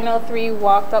final three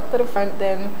walked up to the front.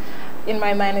 Then in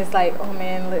my mind it's like, oh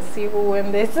man, let's see who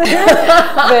won this.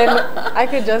 Then I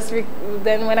could just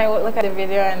then when I look at the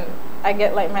video, and I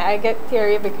get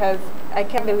teary, because I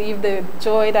can't believe the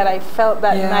joy that I felt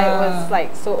that night was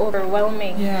like so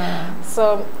overwhelming.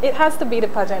 So it has to be the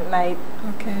pageant night.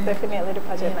 Definitely the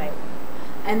pageant night.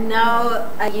 And now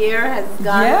a year has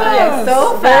gone by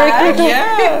so fast.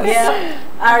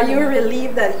 Are you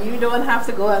relieved that you don't have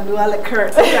to go and do all the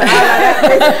curts this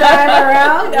time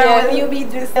around? Or will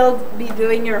you still be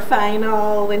doing your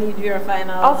final when you do your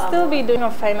final? I'll still be doing a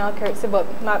final curtsy, but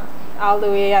not all the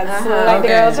way as like the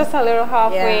girls, just a little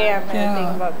halfway and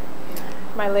everything. But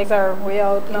my legs are way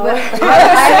out now. My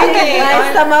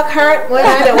stomach hurt when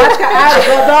I watch the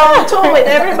go down too with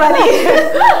everybody.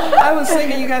 I was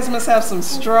thinking you guys must have some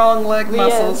strong leg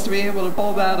muscles to be able to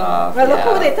pull that off. Well, look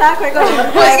who they talk like.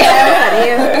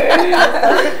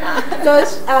 So,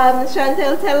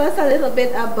 Chantel, tell us a little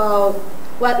bit about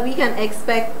what we can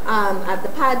expect at the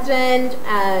pageant,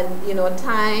 and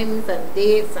times and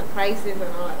dates and prices and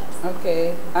all that.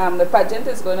 Okay, the pageant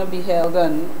is going to be held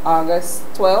on August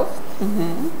 12th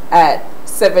at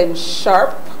 7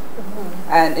 sharp.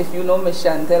 And if you know me,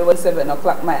 Chantel, when 7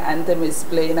 o'clock my anthem is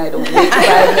playing, I don't wait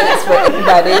 5 minutes for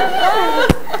anybody.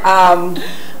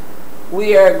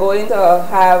 We are going to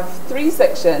have 3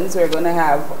 sections. We're going to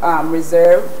have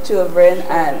reserve, children,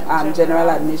 and general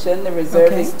admission. The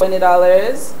reserve is $20,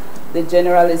 the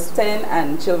general is $10,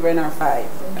 and children are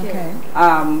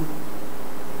 $5.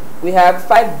 We have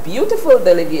 5 beautiful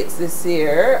delegates this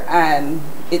year, and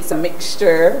it's a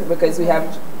mixture because we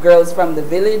have girls from the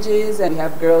villages and we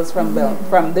have girls from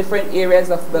from different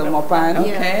areas of Belmopan.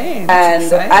 And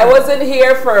exciting. I wasn't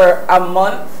here for a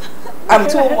month.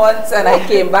 2 months, and I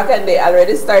came back, and they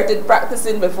already started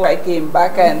practicing before I came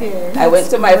back, and I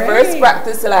went to my first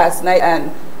practice last night,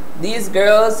 and these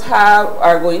girls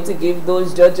are going to give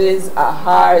those judges a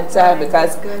hard time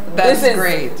because this is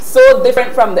great. So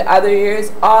different from the other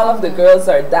years. All of the girls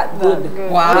are that good.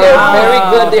 Wow. They're very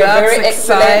good. They're That's very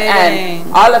excellent,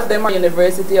 and all of them are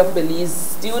University of Belize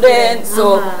students.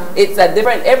 So it's a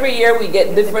different. Every year we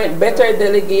get different, better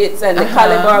delegates, and the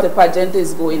caliber of the pageant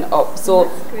is going up. So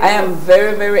I am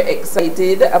very, very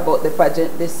excited about the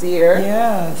pageant this year.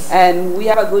 Yes. And we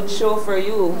have a good show for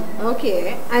you.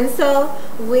 Okay. And so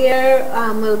where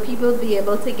will people be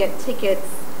able to get tickets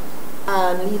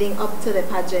leading up to the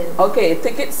pageant? Okay,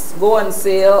 tickets go on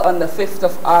sale on the 5th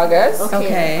of August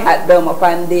at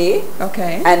Belmopan Day.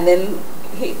 Okay. And then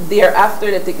thereafter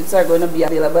the tickets are going to be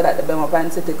available at the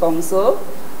Belmopan City Council.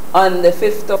 On the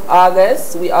 5th of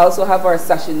August, we also have our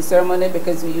session ceremony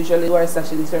because we usually do our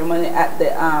session ceremony at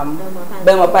the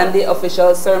Belmopan Day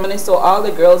official ceremony. So all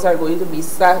the girls are going to be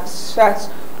sashed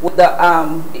with the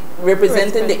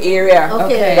representing the area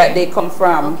that they come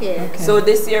from. So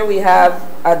this year we have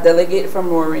a delegate from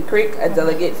Roaring Creek, a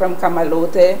delegate from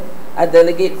Kamalote, a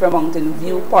delegate from Mountain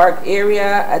View Park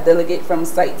area, a delegate from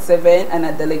Site 7, and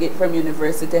a delegate from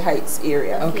University Heights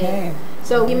area. Okay.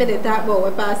 So give me the top, but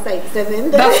we're past Site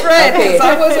 7. That's right, because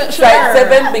I wasn't sure. Site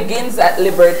 7 begins at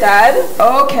Libertad.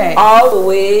 Okay. All the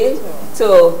way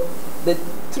to the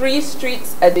 3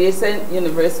 streets adjacent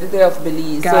University of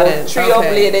Belize. Got it. Trio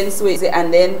Bladen Swayze,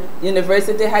 and then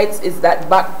University Heights is that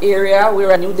back area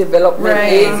where a new development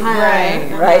is.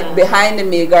 Right behind the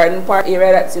May Garden Park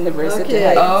area, that's University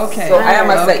Heights. So I am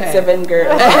a Site 7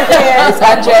 girl. Miss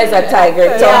Andrea is a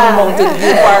Tiger Town Mountain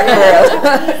View Park girl.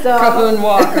 So Cahoon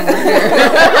Walk over here.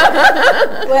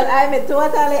 Well, I'm a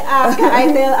totally I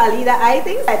tell Alida, I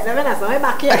think Site 7 is my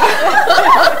backyard.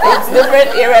 It's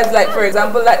different areas, like for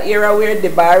example that area where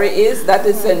the Barry is, that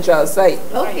is Central Site.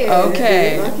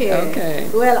 Okay.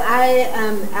 Well,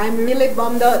 I'm really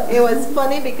bummed out. It was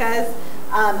funny because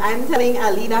I'm telling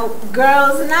Alida,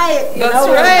 girls' night. You know,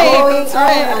 we're going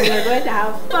out and we're going to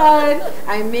have fun.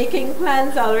 I'm making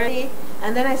plans already.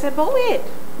 And then I said, but wait,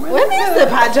 when is the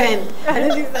pageant? And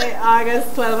then she's like,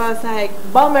 August 12. I was like,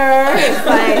 bummer. It's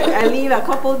like I leave a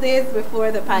couple days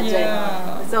before the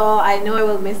pageant. So I know I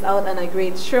will miss out on a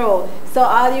great show. So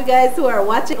all you guys who are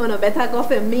watching, better go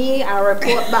for me and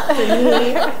report back to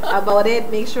me about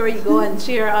it. Make sure you go and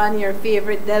cheer on your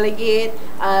favorite delegate.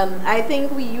 I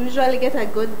think we usually get a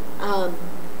good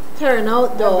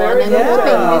turnout though, and I'm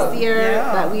hoping this year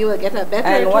that we will get a better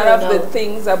turnout. And one of the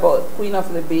things about Queen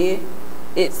of the Bay,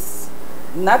 it's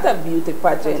not a beauty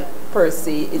pageant per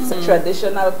se, it's a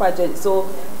traditional pageant. So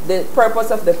the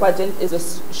purpose of the pageant is to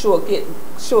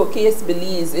showcase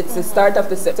Belize. It's the start of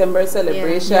the September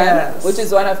celebration, which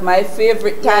is one of my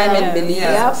favorite time in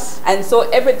Belize. And so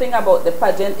everything about the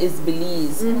pageant is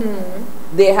Belize.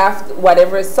 They have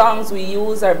whatever songs we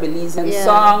use are Belizean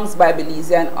songs by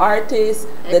Belizean artists.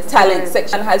 The talent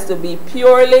section has to be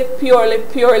purely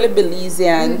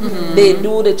Belizean. They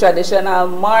do the traditional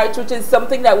march, which is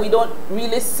something that we don't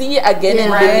really see again in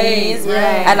Belize.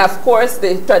 And of course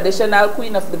the traditional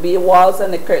Queen of the Bay waltz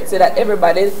and the curtsy that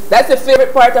everybody, that's the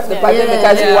favorite part of the pageant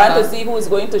because you want to see who is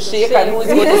going to shake and who is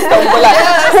going to stumble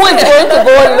and who is going to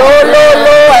go low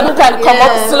and who can come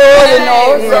up slow, you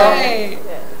know. So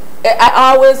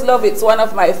I always love it. It's one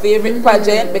of my favorite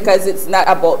pageant because it's not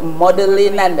about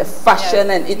modeling and the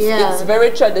fashion and it's very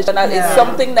traditional. It's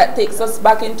something that takes us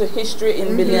back into history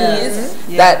in Belize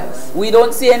that we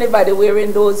don't see anybody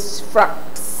wearing those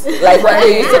frocks like what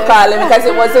they used to call them, because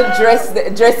it wasn't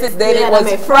dresses then, it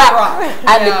was frock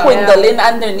and the quindolin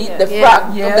underneath the frock.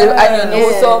 And you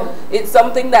know, so it's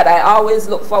something that I always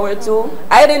look forward to.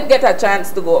 I didn't get a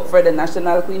chance to go up for the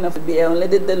National Queen of the Bay. I only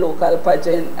did the local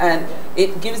pageant, and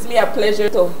it gives me a pleasure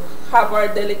to have our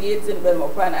delegates in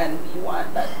Belmopan, and we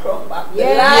want that crown back. The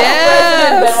last person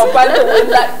in Belmopan to win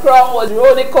that crown was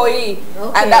Roni Koi,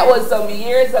 and that was some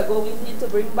years ago. We need to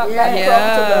bring back that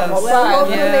crown to Belmopan. Well,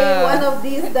 hopefully one of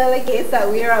these delegates that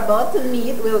we are about to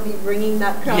meet will be bringing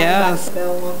that crown back to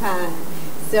Belmopan.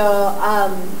 So,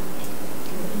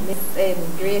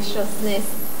 Miss Graciousness.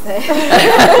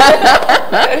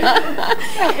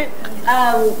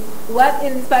 What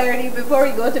inspired you, before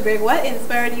we go to break, what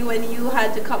inspired you when you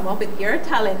had to come up with your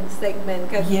talent segment?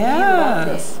 Because you loved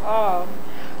it. Oh,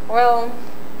 well,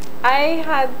 I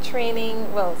had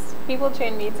training, well, people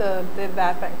trained me to do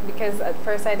that because at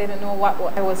first I didn't know what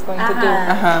I was going to do.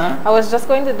 I was just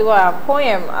going to do a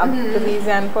poem, a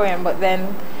Belizean poem, but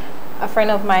then a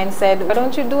friend of mine said, why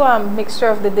don't you do a mixture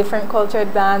of the different culture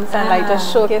dance and like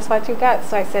just showcase what you got?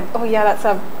 So I said, oh yeah, that's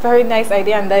a very nice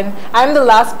idea. And then I'm the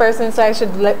last person, so I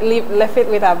should left it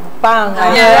with a bang. So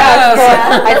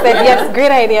I said, yes,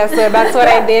 great idea. So that's what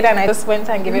I did, and I just went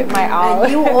and gave it my all.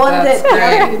 And you owned it.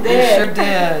 Great. You did. You sure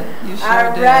did. You sure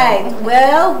all did. Right.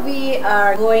 Well, we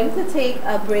are going to take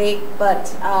a break,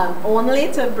 but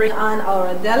only to bring on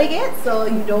our delegates. So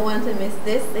you don't want to miss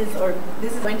this. This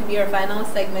is going to be our final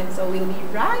segment. So we'll be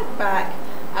right back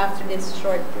after this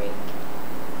short break.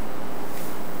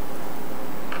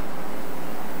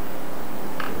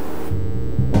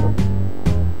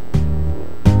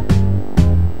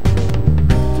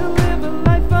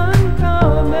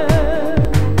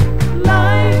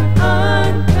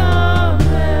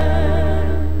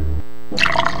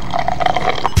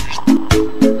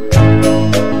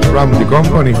 From the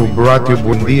company who brought you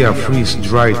Buendia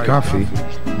freeze-dried coffee,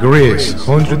 Greece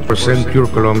 100% pure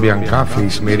Colombian coffee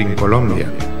is made in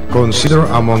Colombia, considered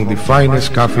among the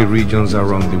finest coffee regions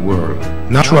around the world.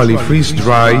 Naturally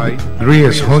freeze-dried,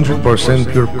 Greece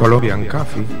 100% pure Colombian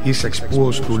coffee is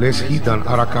exposed to less heat than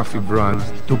other coffee brands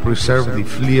to preserve the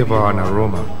flavor and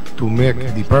aroma to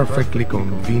make the perfectly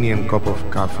convenient cup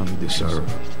of coffee you deserve.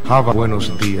 Have a buenos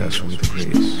dias with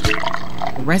Grace.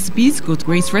 Recipes, go to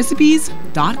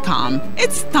gracerecipes.com.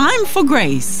 It's time for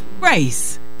Grace.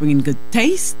 Grace, bringing good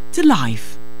taste to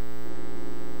life.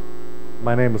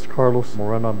 My name is Carlos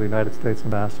Moreno. I'm the United States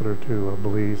Ambassador to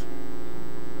Belize.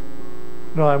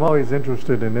 I'm always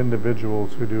interested in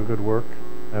individuals who do good work.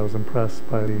 I was impressed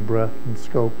by the breadth and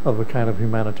scope of the kind of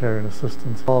humanitarian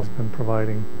assistance Paul's been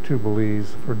providing to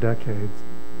Belize for decades.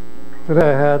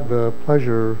 Today I had the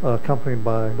pleasure, accompanied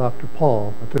by Dr.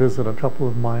 Paul, to visit a couple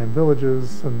of Mayan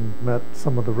villages and met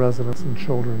some of the residents and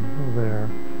children there.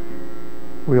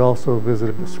 We also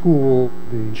visited the school,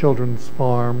 the children's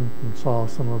farm, and saw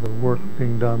some of the work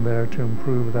being done there to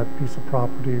improve that piece of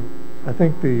property. I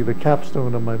think the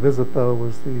capstone of my visit, though,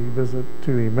 was the visit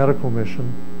to the medical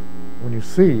mission. When you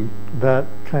see that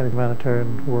kind of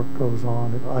humanitarian work goes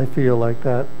on, I feel like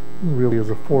that really is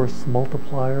a force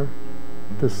multiplier.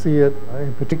 To see it,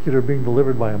 in particular, being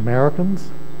delivered by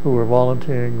Americans who are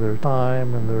volunteering their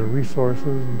time and their resources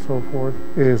and so forth,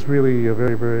 is really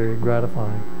very, very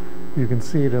gratifying. You can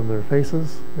see it in their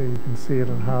faces. You can see it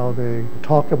in how they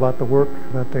talk about the work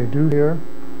that they do here.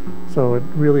 So it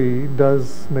really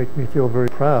does make me feel very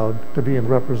proud to be a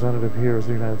representative here as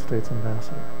the United States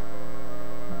Ambassador.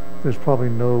 There's probably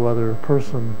no other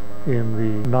person in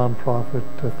the nonprofit,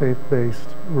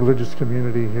 faith-based religious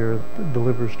community here that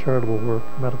delivers charitable work,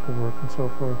 medical work, and so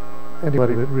forth.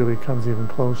 Anybody that really comes even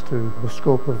close to the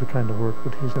scope of the kind of work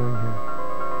that he's doing here.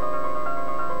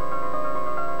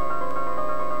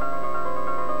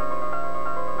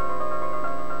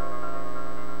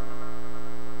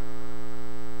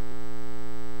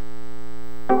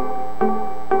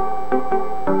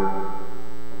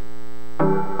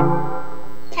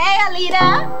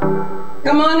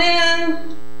 Come on in.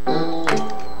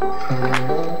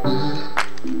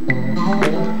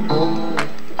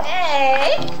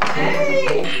 Hey.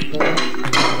 Hey.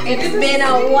 It's been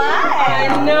a while.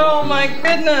 I know, my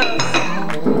goodness.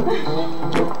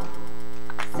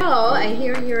 So, I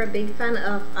hear you're a big fan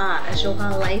of a show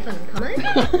called Life Uncommon.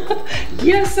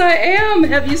 Yes, I am.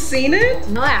 Have you seen it?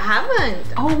 No, I haven't.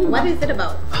 Oh, what is it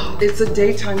about? It's a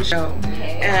daytime show,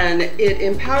 and it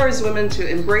empowers women to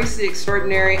embrace the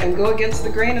extraordinary and go against the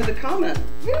grain of the common.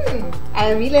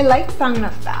 I really like some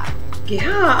of that.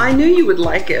 Yeah, I knew you would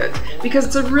like it because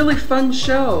it's a really fun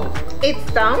show. It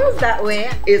sounds that way.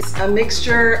 It's a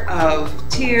mixture of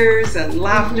tears and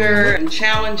laughter and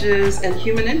challenges and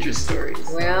human interest stories.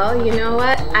 Well, you know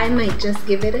what? I might just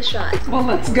give it a shot. Well,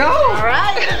 let's go. All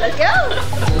right, let's go.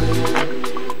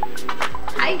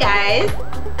 Hi, guys.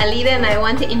 Alida and I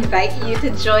want to invite you to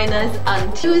join us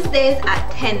on Tuesdays at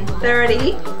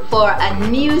 10:30 for a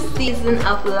new season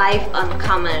of Life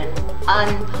Uncommon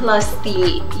on Plus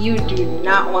TV. You do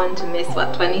not want to miss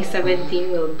what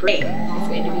 2017 will bring. It's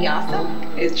going to be awesome.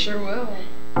 It sure will.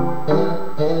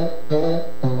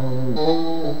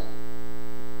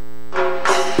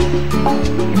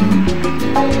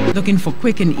 Looking for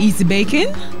quick and easy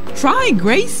baking? Try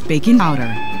Grace Baking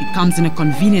Powder. It comes in a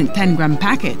convenient 10-gram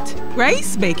packet.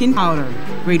 Grace Baking Powder.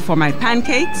 Great for my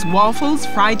pancakes, waffles,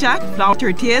 fry jack, flour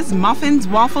tortillas, muffins,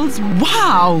 waffles.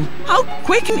 Wow! How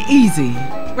quick and easy.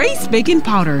 Grace Baking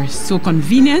Powder. So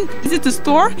convenient, easy to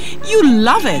store. You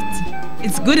love it.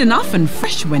 It's good enough and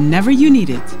fresh whenever you need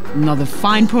it. Another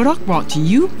fine product brought to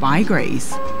you by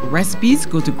Grace. Recipes,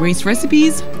 go to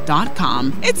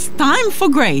gracerecipes.com. It's time for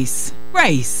Grace.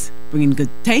 Grace, bringing good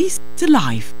taste to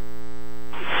life.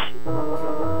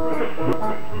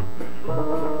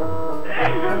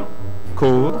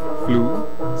 Cold, flu,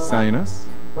 sinus.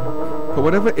 For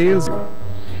whatever ails you,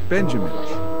 Benjamin,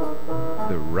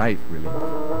 the right relief.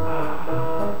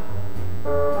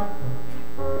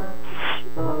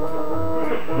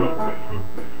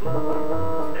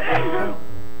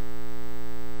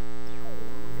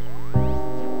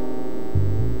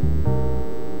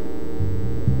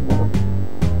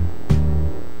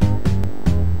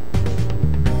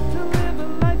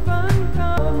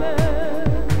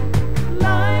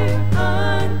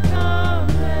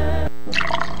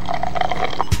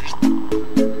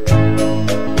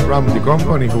 From the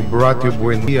company who brought you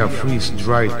Buen Dia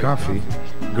freeze-dried coffee,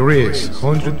 Greece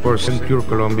 100% pure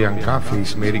Colombian coffee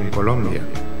is made in Colombia,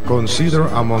 considered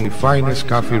among the finest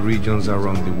coffee regions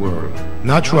around the world.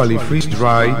 Naturally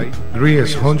freeze-dried,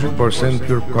 Greece 100%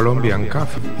 pure Colombian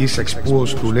coffee is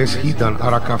exposed to less heat than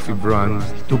other coffee brands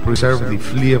to preserve the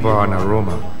flavor and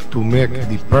aroma to make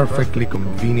the perfectly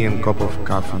convenient cup of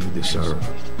coffee you deserve.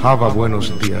 Have a buenos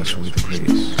dias with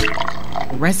Grace.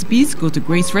 Recipes, go to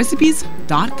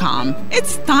gracerecipes.com.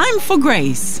 It's time for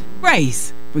Grace.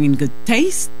 Grace, bringing good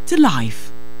taste to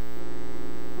life.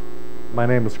 My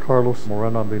name is Carlos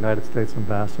Moreno. I'm the United States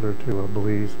Ambassador to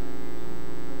Belize.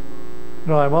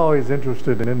 I'm always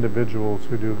interested in individuals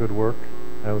who do good work.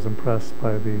 I was impressed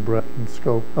by the breadth and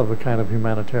scope of the kind of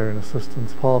humanitarian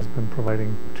assistance Paul's been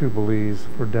providing to Belize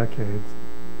for decades.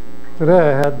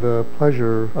 Today I had the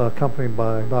pleasure, accompanied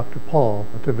by Dr. Paul,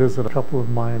 to visit a couple of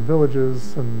Mayan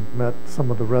villages and met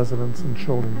some of the residents and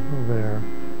children there.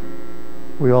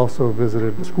 We also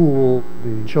visited the school,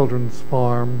 the children's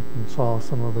farm, and saw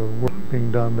some of the work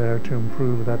being done there to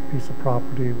improve that piece of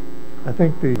property. I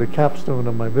think the capstone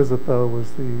of my visit, though,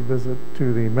 was the visit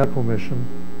to the medical mission.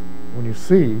 When you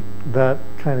see that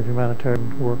kind of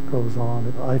humanitarian work goes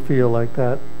on, I feel like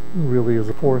that really is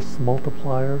a force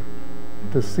multiplier.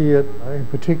 To see it, in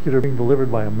particular, being delivered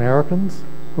by Americans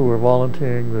who are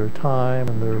volunteering their time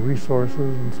and their resources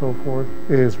and so forth,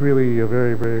 is really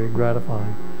very, very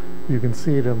gratifying. You can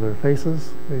see it in their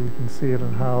faces, you can see it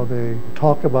in how they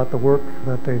talk about the work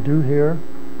that they do here.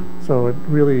 So it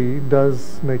really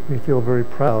does make me feel very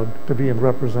proud to be a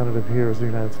representative here as the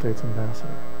United States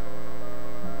Ambassador.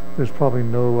 There's probably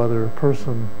no other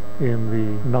person in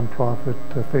the nonprofit,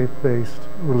 faith-based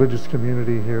religious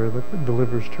community here that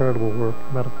delivers charitable work,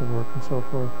 medical work, and so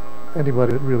forth.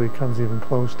 Anybody that really comes even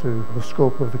close to the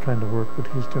scope of the kind of work that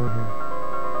he's doing here.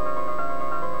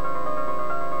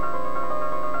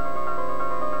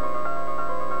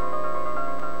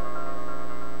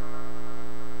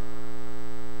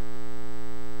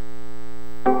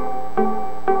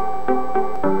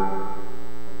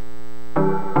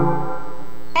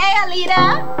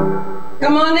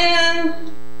 Come on in.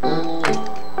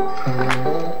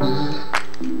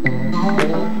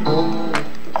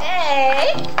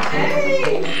 Hey.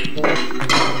 Hey.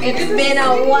 It's been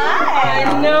a while.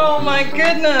 I know, my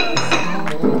goodness.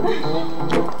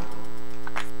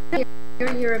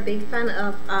 You're a big fan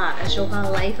of a show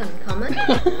called Life Uncommon?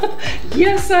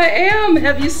 Yes, I am.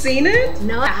 Have you seen it?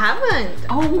 No, I haven't.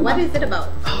 Oh, what is it about?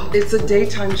 It's a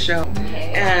daytime show,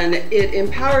 and it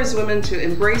empowers women to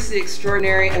embrace the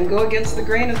extraordinary and go against the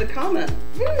grain of the common.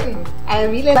 I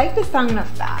really like the sound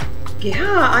of that.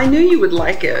 Yeah, I knew you would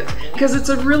like it because it's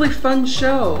a really fun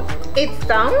show. It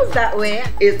sounds that way.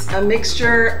 It's a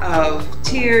mixture of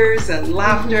tears and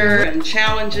laughter and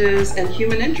challenges and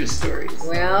human interest stories.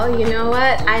 Well, you know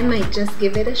what? I might just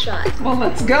give it a shot. Well,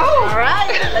 let's go. All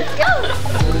right, let's go.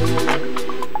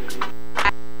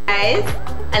 Guys,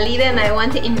 Alida and I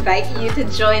want to invite you to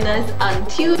join us on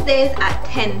Tuesdays at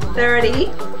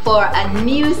 10:30 for a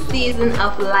new season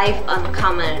of Life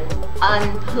Uncommon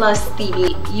on Plus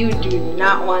TV. You do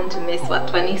not want to miss what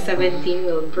 2017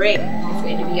 will bring. It's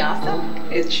going to be awesome.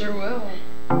 It sure will.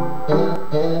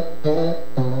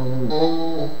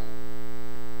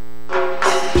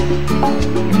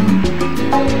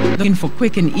 Looking for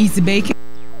quick and easy baking?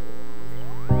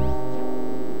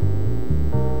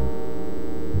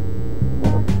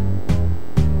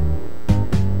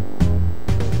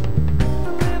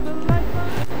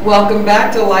 Welcome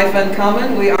back to Life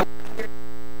Uncommon. We are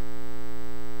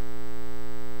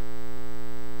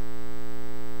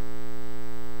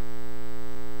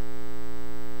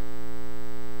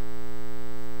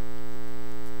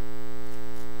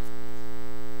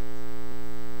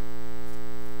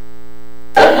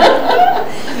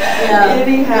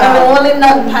anyhow. I'm the only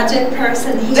non-pageant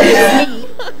person here.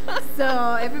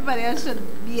 So everybody else should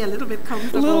be a little bit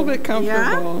comfortable. A little bit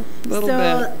comfortable. Yeah? A little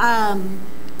bit.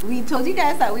 We told you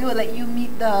guys that we would let you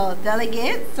meet the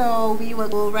delegates, so we will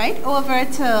go right over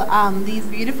to these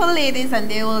beautiful ladies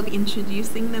and they will be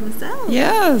introducing themselves.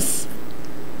 Yes.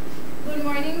 Good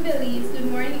morning, Belize.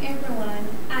 Good morning, everyone.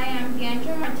 I am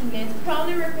Deandra Martinez,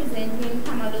 proudly representing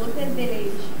Camalote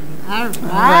Village. All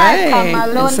right.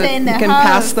 Camalote so in the you can house.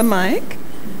 pass the mic.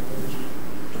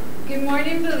 Good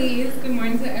morning, Belize. Good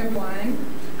morning to everyone.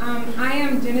 I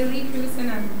am Jeanelle Mencias, and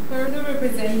I'm further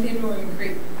representing Roaring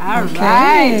Creek. All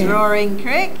right, Roaring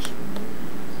Creek.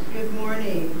 Good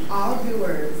morning, all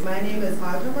viewers. My name is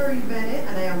Audra Marie Bennett,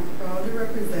 and I am proudly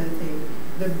representing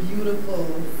the beautiful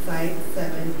Site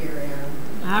 7 area.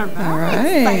 All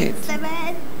right. Site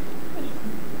 7.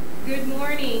 Good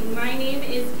morning. My name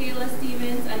is Kayla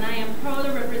Stevens, and I am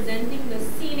proudly representing the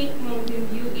scenic Mountain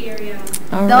View area.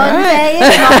 All Don't say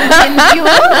it, Mountain View.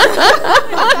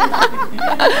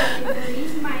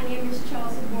 My name is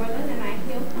Charles Borland, and I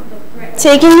hail from the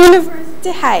Taking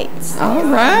University Heights. All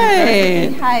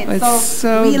right. Heights. It's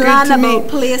so we good learned to about meet.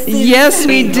 places. Yes,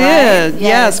 we right? did.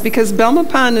 Yes, because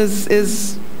Belmopan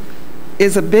is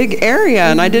a big area,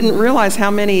 and I didn't realize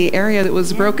how many area that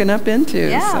was broken up into.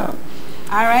 Yeah. So.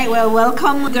 All right, well,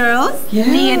 welcome, girls,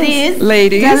 Yes.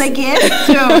 ladies, delegates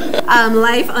to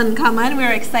Life Uncommon.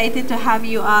 We're excited to have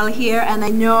you all here, and I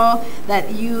know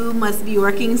that you must be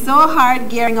working so hard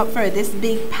gearing up for this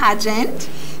big pageant.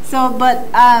 So, but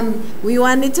we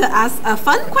wanted to ask a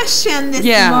fun question this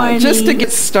morning. Just to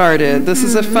get started, this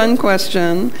is a fun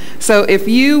question. So if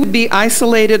you would be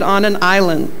isolated on an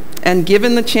island and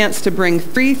given the chance to bring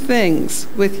 3 things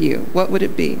with you, what would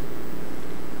it be?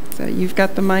 So you've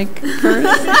got the mic first. Well,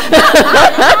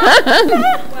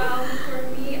 for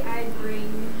me, I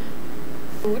bring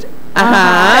food.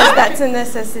 Because that's a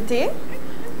necessity.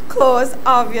 Clothes,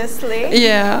 obviously.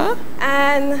 Yeah.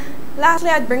 And lastly,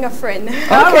 I'd bring a friend. Okay,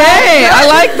 I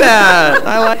like that.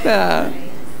 I like that.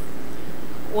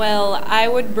 Well, I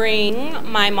would bring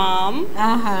my mom.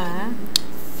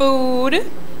 Food.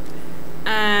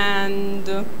 And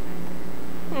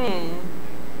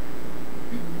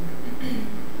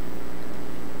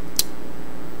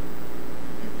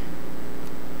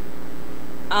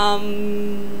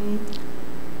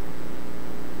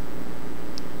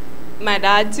my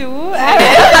dad too.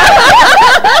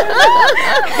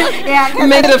 Yeah,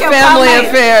 make it a family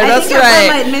affair. That's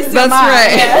right. That's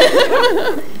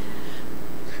right.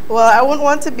 Well, I wouldn't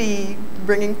want to be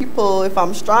bringing people if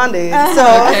I'm stranded.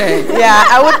 So, Okay. yeah,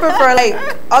 I would prefer like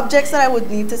objects that I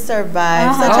would need to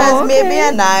survive, such as maybe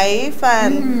a knife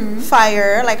and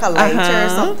fire, like a lighter or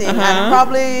something, and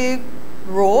probably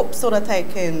rope so that I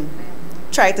can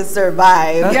try to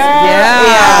survive.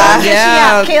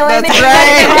 That's killing that's it.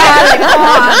 right.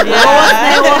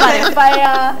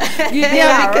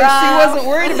 Because she wasn't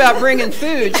worried about bringing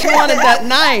food. She wanted that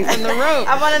knife and the rope.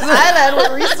 I'm on an island with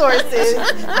resources.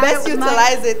 Best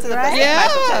utilize it to the best of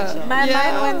my potential. My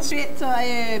mind went straight to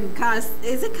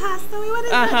is it Castaway? What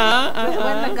is it?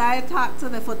 When the guy talked to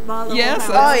the football. Yes.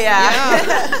 Oh yeah.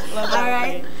 All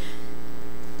right.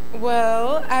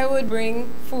 Well, I would bring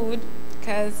food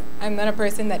because I'm not a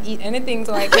person that eat anything,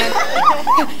 so I can't.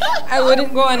 I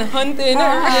wouldn't go on hunting.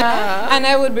 And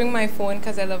I would bring my phone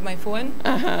because I love my phone.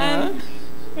 And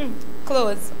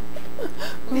clothes.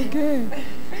 Okay.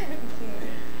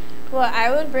 Well, I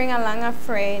would bring along a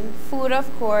friend, food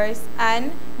of course,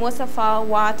 and most of all,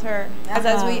 water.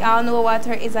 As we all know,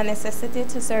 water is a necessity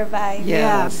to survive.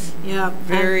 Yes. Yeah.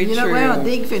 Very true. You don't wear a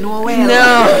dig for no well.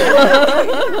 No.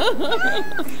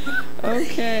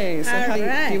 Okay, so do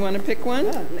you want to pick one?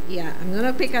 Yeah, I'm going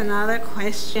to pick another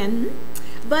question.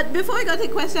 But before I go to the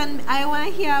question, I want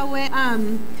to hear where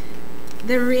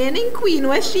the reigning queen,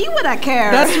 what she would have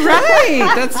cared. That's right.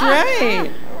 That's right.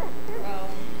 Well,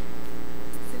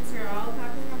 since we're all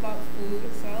talking about food,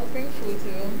 so I'll bring food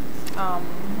too.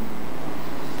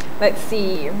 Let's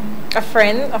see, a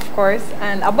friend, of course,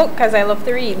 and a book because I love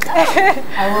to read.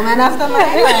 A woman after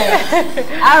my life.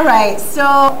 All right,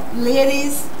 so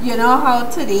ladies, you know how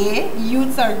today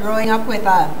youths are growing up with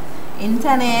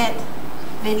internet,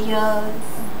 video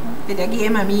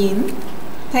game,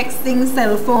 texting,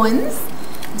 cell phones.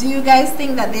 Do you guys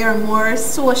think that they are more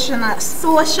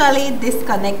socially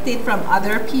disconnected from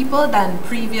other people than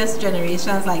previous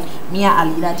generations, like Mia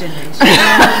Alida generation?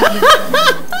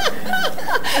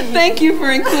 Thank you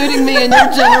for including me in your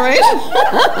generation.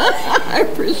 I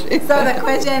appreciate it. So the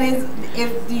question is,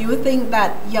 do you think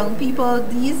that young people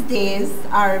these days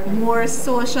are more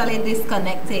socially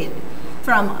disconnected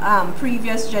from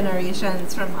previous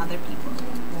generations from other people?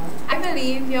 I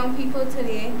believe young people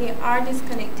today, they are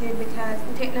disconnected because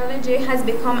technology has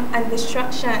become a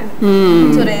distraction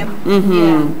to them.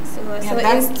 So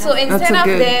instead of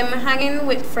them hanging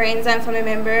with friends and family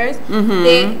members,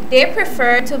 they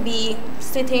prefer to be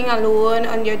sitting alone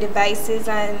on their devices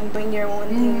and doing their own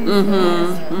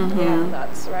things. Yeah,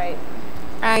 that's right.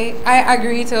 I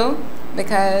agree too,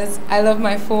 because I love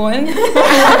my phone.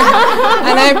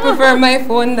 And I prefer my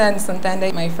phone than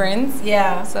sometimes my friends.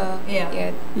 Yeah. So,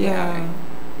 Yeah.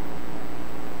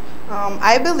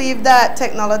 I believe that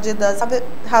technology does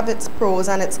have its pros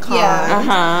and its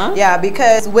cons. Yeah,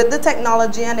 because with the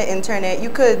technology and the internet, you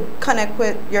could connect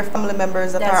with your family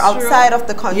members that are outside of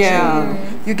the country. Yeah.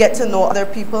 You get to know other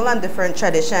people and different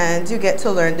traditions. You get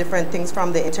to learn different things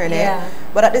from the internet.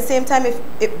 But at the same time, if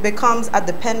it becomes a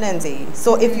dependency.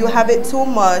 So if you have it too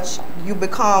much, you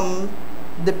become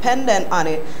dependent on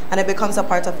it, and it becomes a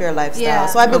part of your lifestyle.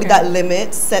 So I believe that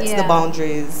limit sets the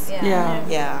boundaries.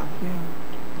 Yeah.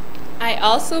 I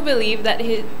also believe that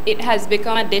it has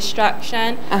become a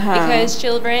distraction because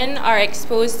children are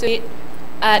exposed to it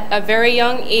at a very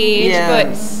young age, but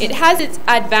it has its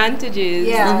advantages.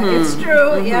 Yeah, it's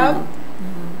true. Yeah.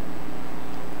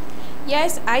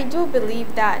 Yes, I do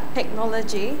believe that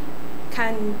technology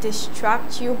can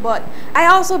distract you, but I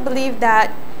also believe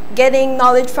that getting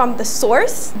knowledge from the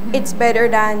source, it's better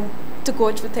than to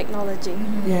go through technology.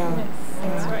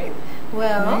 That's right.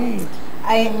 Well,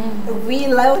 we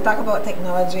love to talk about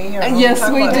technology. Yes,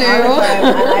 we do.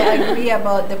 And I agree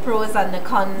about the pros and the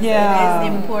cons. It is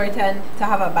important to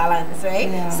have a balance,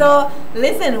 right? So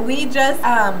listen, we just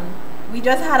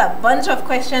had a bunch of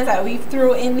questions that we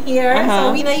threw in here,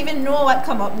 so we don't even know what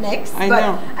come up next.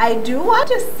 But I do want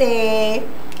to say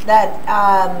that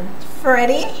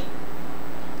Freddie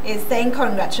is saying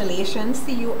congratulations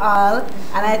to you all,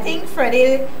 and I think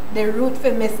Freddie, the root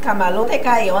for Miss Kamalote,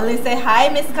 he only say hi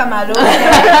Miss Kamalote,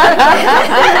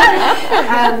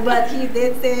 but he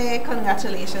did say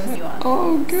congratulations to you all.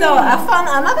 Oh, good. So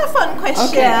another fun question.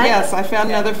 Okay, yes, I found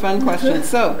another fun question.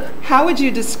 So, how would you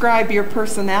describe your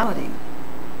personality?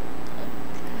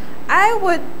 I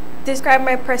would describe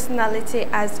my personality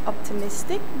as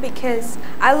optimistic, because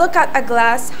I look at a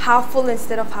glass half full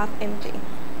instead of half empty.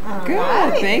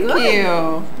 Good, thank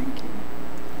you.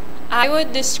 I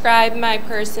would describe my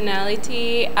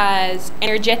personality as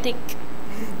energetic.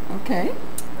 Okay.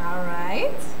 All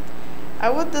right. I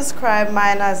would describe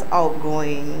mine as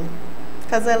outgoing,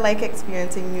 because I like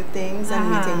experiencing new things and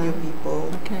meeting new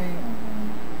people. Okay.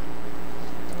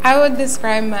 I would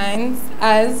describe mine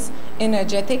as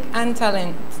energetic and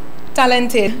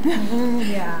talented.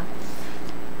 Yeah.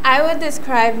 I would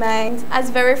describe mine as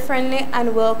very friendly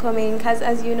and welcoming, because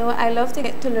as you know, I love to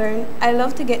get to learn. I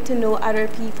love to get to know other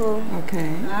people.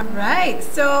 Okay. All right.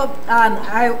 So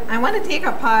I want to take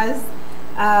a pause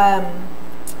and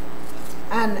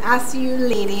ask you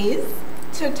ladies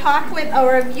to talk with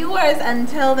our viewers and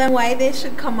tell them why they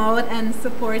should come out and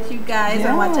support you guys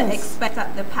and what to expect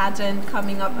at the pageant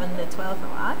coming up on the 12th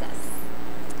of August.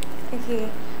 Okay.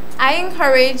 I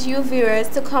encourage you viewers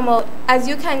to come out. As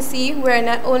you can see, we're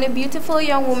not only beautiful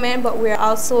young women, but we're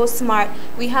also smart.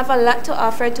 We have a lot to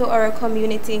offer to our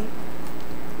community.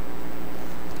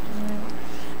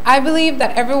 I believe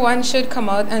that everyone should come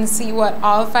out and see what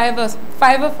all five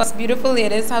of us beautiful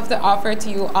ladies have to offer to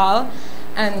you all,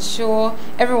 and show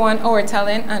everyone our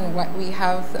talent and what we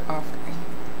have to offer.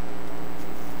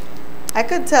 I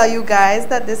could tell you guys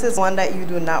that this is one that you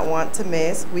do not want to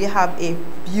miss. We have a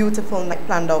beautiful night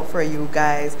planned out for you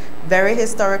guys. Very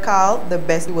historical, the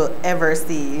best you will ever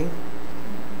see.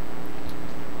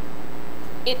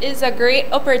 It is a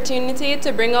great opportunity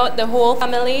to bring out the whole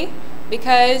family,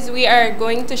 because we are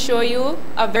going to show you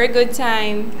a very good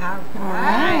time. All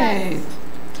right.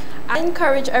 I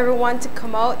encourage everyone to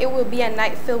come out. It will be a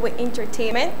night filled with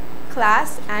entertainment,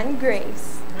 class, and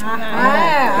grace. All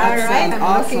right. I'm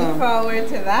awesome. looking forward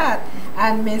to that.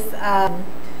 And Miss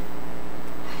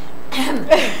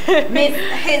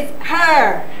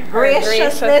her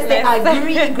graciousness is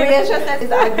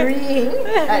agreeing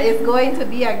that it's going to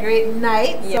be a great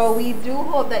night. Yes. So we do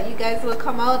hope that you guys will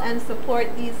come out and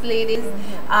support these ladies.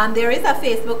 There is a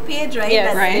Facebook page, right?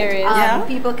 Yes, there is.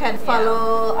 People can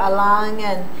follow along,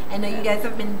 and I know you guys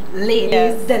have been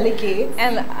ladies delegates,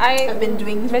 and I have been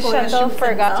doing. Miss Chantel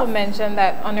forgot to mention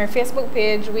that on our Facebook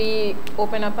page we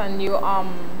open up a new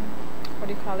what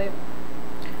do you call it?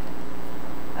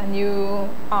 A new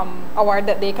award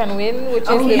that they can win, which is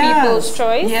the People's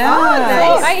Choice. Yeah.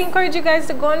 So I encourage you guys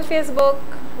to go on Facebook,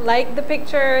 like the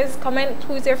pictures, comment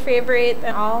who's your favorite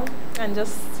and all, and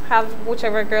just have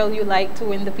whichever girl you like to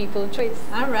win the People's Choice.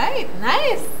 All right,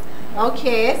 nice.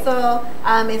 Okay, so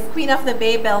it's Queen of the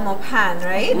Bay Belmopan,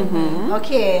 right? Mm-hmm.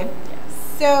 Okay.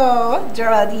 So,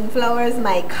 Geraldine Flowers,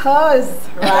 my cuz,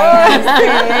 right?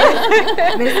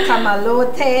 Miss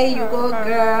Kamalote, you go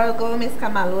girl, go Miss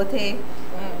Kamalote.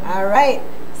 All right.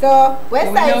 So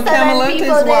West Side 7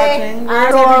 people there, and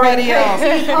everybody else.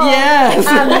 Yes.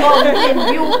 And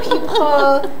View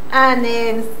people, and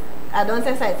then I don't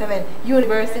say Side 7,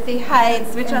 University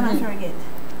Heights. Which one I forget?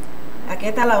 I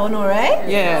get a lot, right?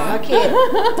 Yeah. Okay.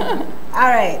 All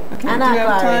right. Okay. Do you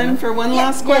have time for one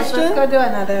last question? Yes, let's go do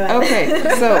another one. Okay.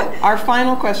 So our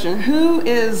final question: who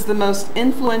is the most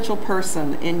influential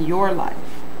person in your life?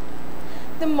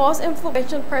 The most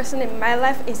influential person in my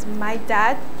life is my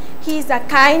dad. He's a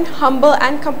kind, humble,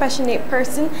 and compassionate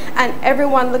person, and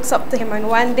everyone looks up to him. And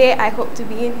one day, I hope to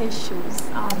be in his shoes.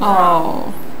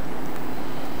 Oh.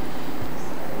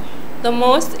 The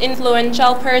most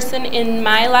influential person in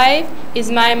my life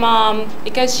is my mom,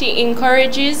 because she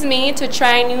encourages me to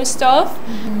try new stuff,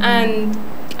 and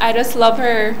I just love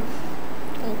her.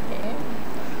 Okay.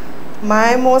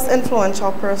 My most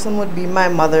influential person would be my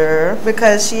mother,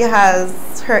 because she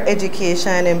has her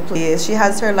education in place, she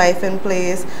has her life in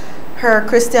place. Her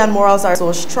Christian morals are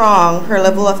so strong. Her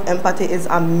level of empathy is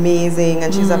amazing,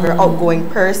 and she's a very outgoing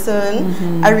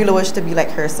person. I really wish to be like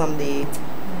her someday. Nice.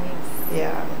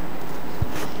 Yeah.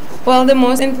 Well, the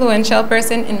most influential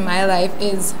person in my life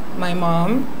is my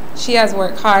mom. She has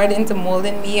worked hard into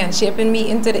molding me and shaping me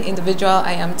into the individual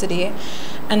I am today,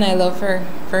 and I love her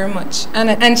very much.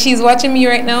 And she's watching me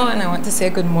right now, and I want to say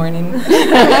good morning.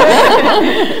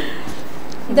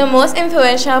 The most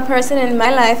influential person in my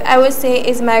life, I would say,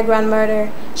 is my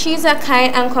grandmother. She's a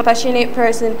kind and compassionate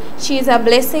person. She's a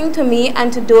blessing to me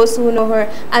and to those who know her,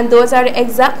 and those are the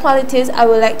exact qualities I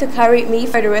would like to carry with me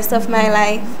for the rest of my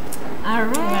life. All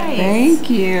right. Thank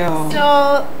you.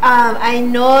 So I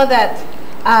know that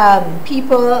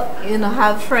people,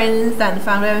 have friends and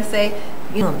family and say,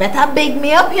 better big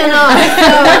me up, So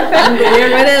we're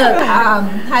gonna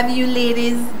have you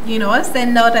ladies,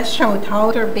 send out a shout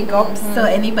out or big ups to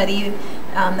anybody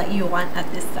that you want at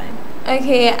this time.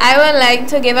 Okay, I would like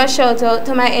to give a shout out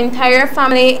to my entire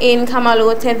family in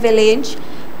Kamalote village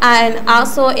and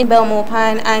also in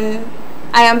Belmopan, and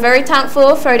I am very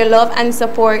thankful for the love and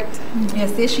support.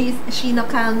 Yes, she not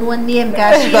call no name,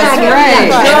 guys. She That's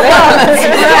right.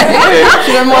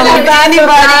 She don't want to leave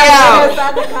anybody out.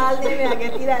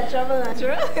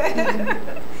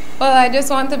 Well, I just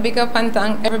want to big up and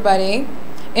thank everybody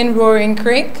in Roaring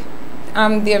Creek.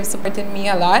 They have supported me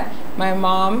a lot. My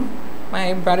mom,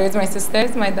 my brothers, my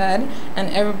sisters, my dad, and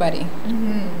everybody.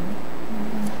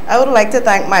 I would like to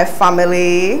thank my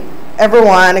family,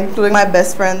 everyone, including my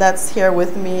best friend that's here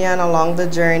with me and along the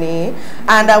journey.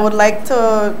 And I would like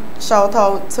to shout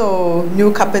out to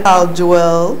New Capital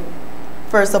Jewel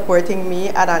for supporting me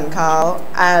at Ancal,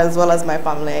 as well as my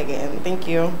family again. Thank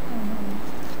you.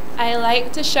 I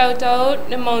like to shout out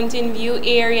the Mountain View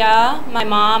area, my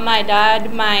mom, my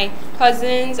dad, my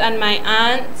cousins, and my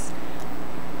aunts.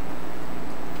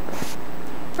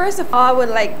 First of all, I would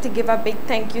like to give a big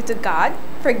thank you to God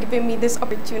for giving me this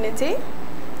opportunity.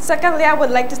 Secondly, I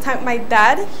would like to thank my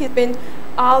dad. He's been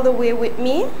all the way with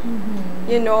me,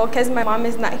 because my mom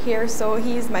is not here, so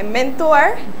he's my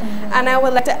mentor. And I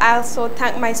would like to also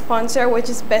thank my sponsor, which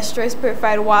is Best Choice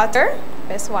Purified Water.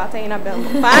 Best water in a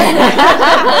Belmopan.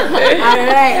 All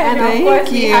right, and of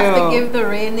course we have to give the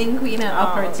reigning queen an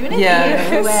opportunity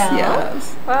as well.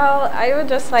 Yes. Well, I would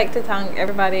just like to thank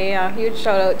everybody. A huge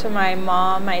shout out to my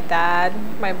mom, my dad,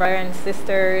 my brother and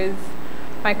sisters,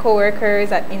 my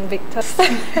co-workers at Invictus.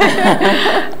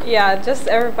 Yeah, just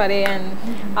everybody, and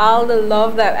all the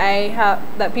love that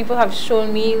that people have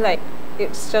shown me, like,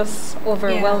 it's just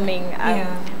overwhelming. I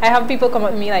have people come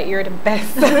up to me like, you're the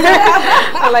best.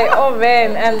 I'm like, oh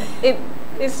man, and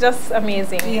it's just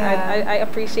amazing. I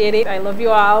appreciate it. I love you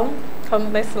all.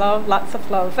 Countless love, lots of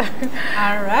love.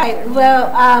 All right. Well,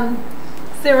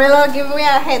 Cirilla, give me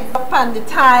a heads up on the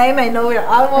time. I know we're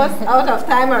almost out of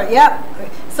time.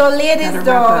 So ladies,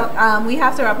 though, we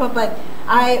have to wrap up, but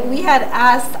we had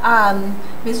asked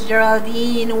Miss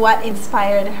Geraldine what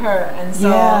inspired her, and so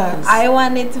I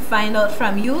wanted to find out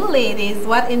from you ladies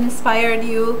what inspired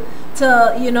you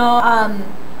to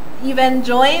even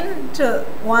join, to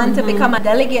want to become a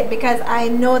delegate, because I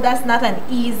know that's not an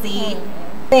easy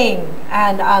thing,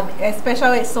 and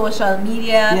especially with social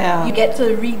media, you get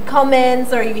to read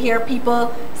comments or you hear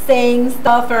people saying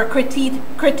stuff or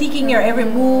critiquing your every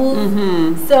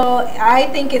move. So I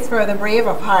think it's for the brave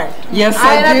of heart. Yes,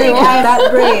 I don't think I'm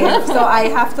that brave, so I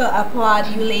have to applaud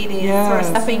you ladies for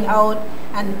stepping out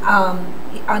and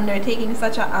undertaking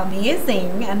such an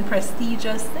amazing and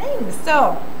prestigious thing.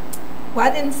 So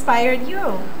what inspired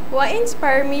you? What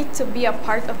inspired me to be a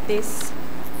part of this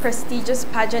prestigious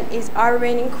pageant is our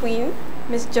reigning queen,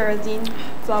 Miss Geraldine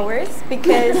Flowers,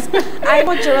 because I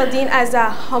know Geraldine as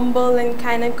a humble and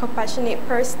kind and compassionate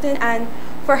person, and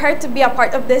for her to be a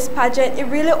part of this pageant, it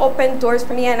really opened doors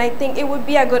for me, and I think it would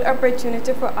be a good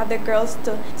opportunity for other girls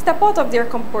to step out of their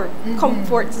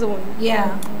comfort zone.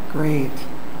 Yeah. Great,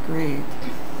 great.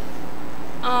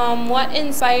 What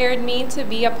inspired me to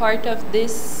be a part of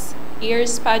this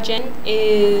year's pageant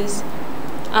is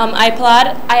I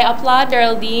applaud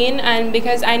Geraldine, and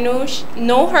because I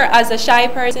know her as a shy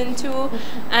person too,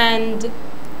 and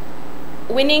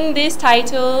winning this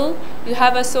title, you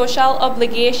have a social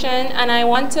obligation, and I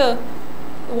want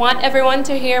everyone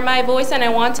to hear my voice, and I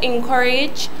want to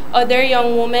encourage other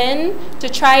young women to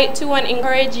try it too, and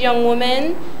encourage young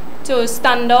women to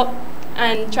stand up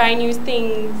and try new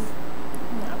things.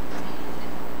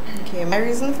 Okay, my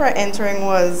reason for entering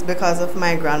was because of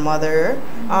my grandmother.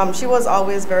 She was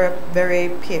always very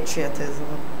patriotic,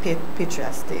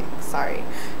 sorry.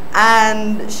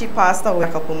 And she passed away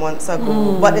a couple months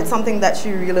ago, but it's something that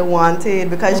she really wanted,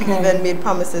 because she even made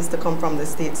promises to come from the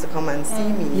States to come and see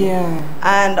me. Yeah.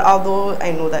 And although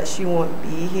I know that she won't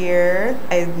be here,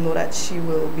 I know that she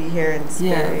will be here in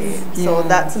spirit. Yes. So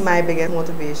that's my biggest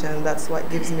motivation. That's what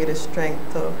gives me the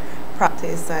strength to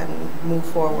practice and move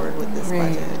forward with this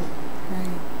pageant.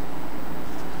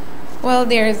 Well,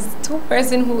 there's two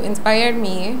persons who inspired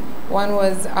me. One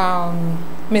was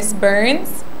Miss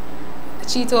Burns.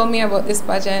 She told me about this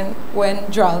pageant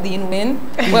when Geraldine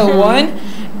won,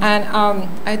 and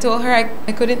I told her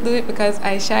I couldn't do it because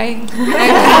I'm shy.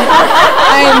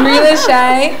 I am really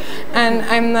shy, and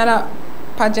I'm not a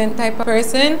pageant type of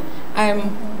person.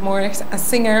 I'm more a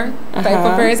singer type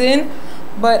of person.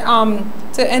 But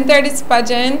to enter this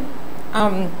pageant,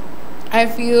 I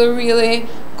feel really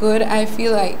good. I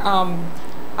feel like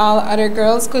all other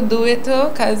girls could do it too,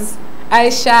 because I'm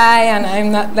shy and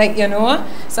I'm not like,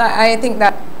 so I think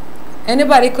that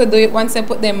anybody could do it once they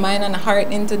put their mind and heart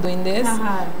into doing this.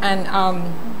 And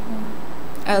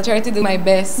I'll try to do my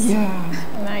best. Yeah.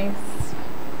 Nice.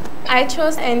 I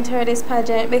chose to enter this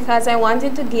pageant because I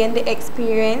wanted to gain the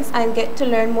experience and get to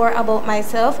learn more about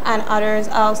myself and others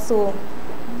also.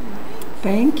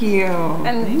 Thank you.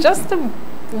 And just to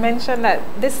mention that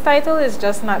this title is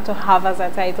just not to have as a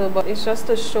title, but it's just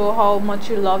to show how much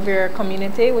you love your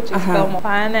community, which is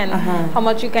Belmopan, and how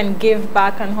much you can give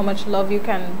back and how much love you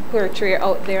can portray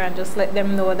out there, and just let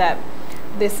them know that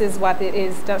this is what it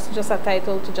is. That's just a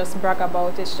title to just brag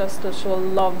about. It's just to show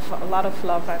love, a lot of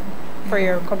love, and for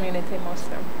your community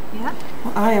mostly. Yeah.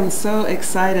 Well, I am so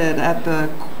excited at the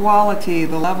quality,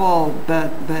 the level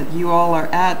that you all are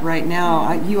at right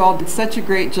now. You all did such a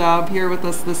great job here with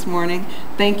us this morning.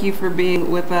 Thank you for being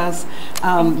with us.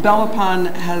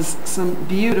 Belmopan has some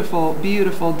beautiful,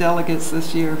 beautiful delegates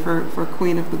this year for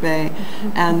Queen of the Bay,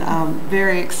 and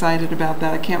very excited about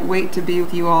that. I can't wait to be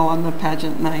with you all on the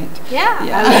pageant night. Yeah,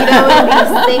 Alida will be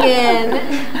singing.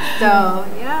 So,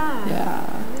 yeah.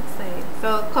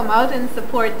 So come out and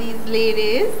support these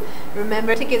ladies.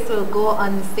 Remember, tickets will go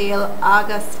on sale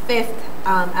August 5th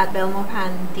at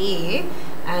Belmopan Day,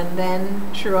 and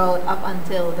then throughout up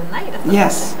until the night of the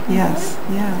Yes,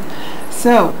 yeah.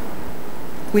 So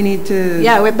we need to...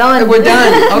 Yeah, we're done. We're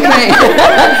done. Okay.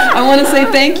 I want to say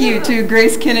thank you to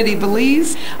Grace Kennedy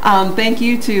Belize. Thank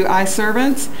you to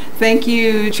iServants. Thank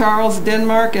you, Charles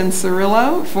Denmark and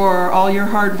Cirillo, for all your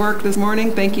hard work this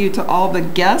morning. Thank you to all the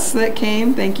guests that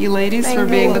came. Thank you, ladies, for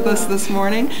being with us this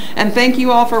morning. And thank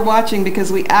you all for watching,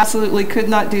 because we absolutely could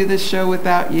not do this show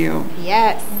without you.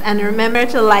 Yes. And remember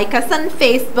to like us on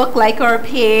Facebook, like our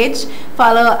page,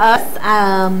 follow us,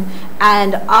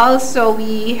 and also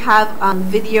we have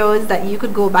videos that you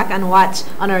could go back and watch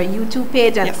on our YouTube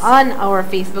page and on our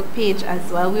Facebook page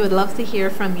as well. We would love to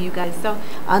hear from you guys. So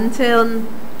until,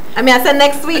 I said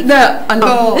next week.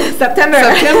 Until September. We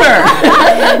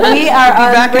are we'll be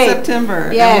back in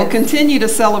September. Yes. And we'll continue to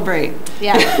celebrate.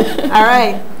 Yeah. All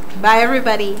right. Bye,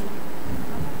 everybody.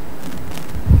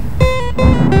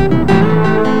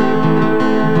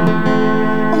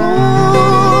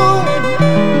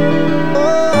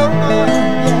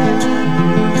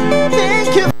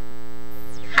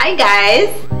 Hi guys,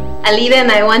 Alida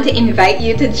and I want to invite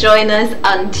you to join us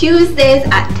on Tuesdays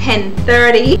at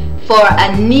 10:30 for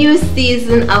a new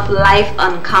season of Life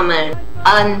Uncommon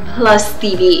on Plus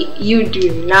TV. You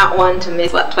do not want to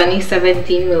miss what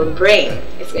 2017 will bring.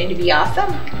 It's going to be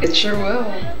awesome. It sure will.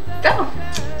 So,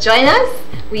 join us.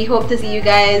 We hope to see you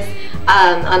guys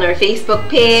on our Facebook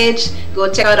page. Go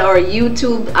check out our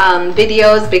YouTube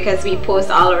videos, because we post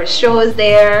all our shows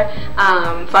there.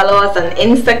 Follow us on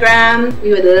Instagram.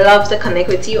 We would love to connect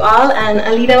with you all. And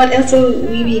Alida, what else will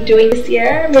we be doing this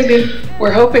year?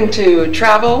 We're hoping to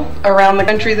travel around the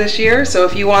country this year. So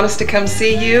if you want us to come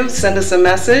see you, send us us a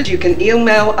message. You can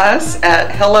email us at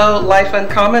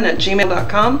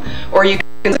hellolifeuncommon@gmail.com, or you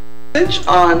can message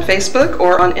on Facebook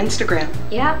or on Instagram.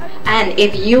 Yeah, and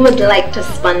if you would like to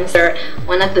sponsor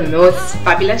one of the most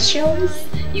fabulous shows,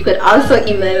 you could also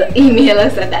email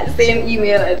us at that same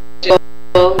email at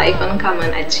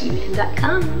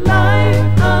lifeuncommon@gmail.com.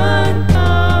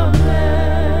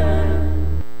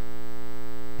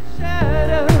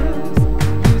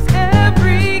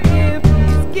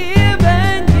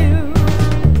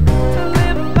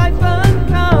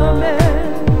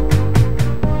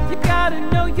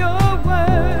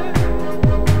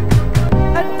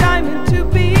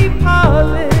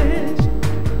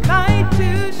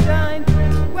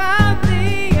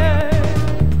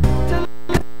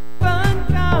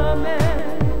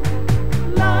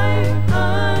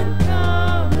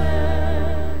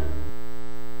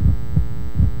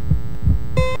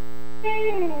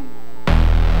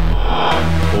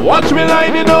 Watch me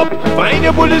lining up, find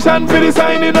your position for the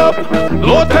signing up.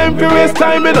 No time for waste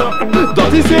time enough.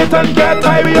 Dirty Satan can't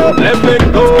tie me up. Let me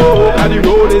go, and the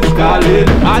road is calling.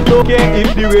 I don't care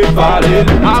if the rain falling.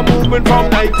 I'm moving from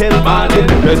night till morning.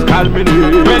 Just call me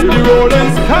name. When the road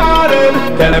is calling,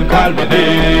 tell them call me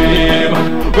name.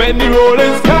 When the road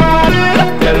is calling,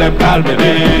 tell them call me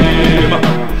name.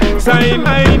 Sign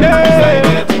my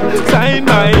name, sign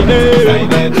my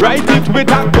name. Write it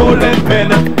with a golden pen.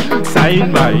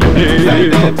 Sign my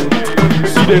name.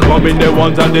 See they coming, the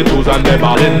ones and the twos and the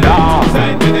ballin' la.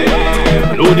 Sign the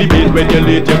name. No debate when you're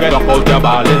late, you get up out your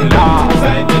ballin' la.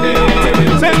 Sign the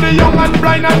name. Send the young and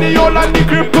blind and the old and the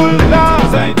crippled la.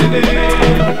 Sign the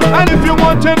name. And if you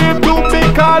want your name to be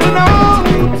calling out,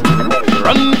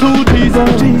 run to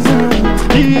Jesus.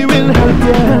 He will help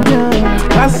you.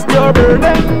 Cast your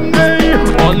burden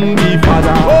on the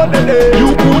Father. You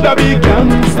coulda be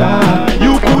cancer,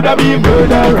 you coulda be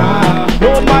murderer.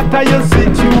 No matter your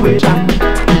situation,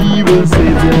 He will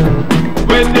save you.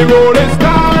 When the road is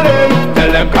calling,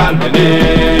 tell them call me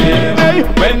name. Hey,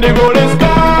 when the road is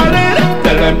calling,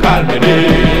 tell them call me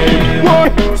name.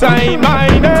 What? Sign my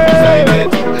name. Sign it.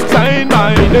 Sign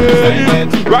my name.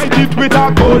 Write it with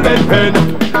a golden pen.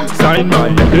 Sign my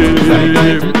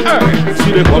name.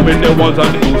 See they coming, the ones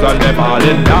and the twos and them all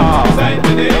in law. Sign the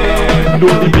name.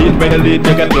 Don't debate when you're late,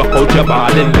 you get blocked out your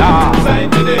ball in law. Sign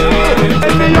the name.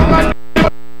 And the young and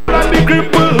the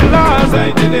crippled law.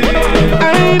 Sign the name. I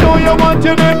know you want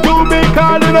your name to be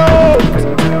calling out.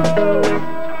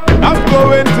 I'm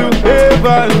going to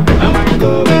heaven. I'm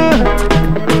going.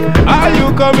 Are you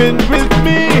coming with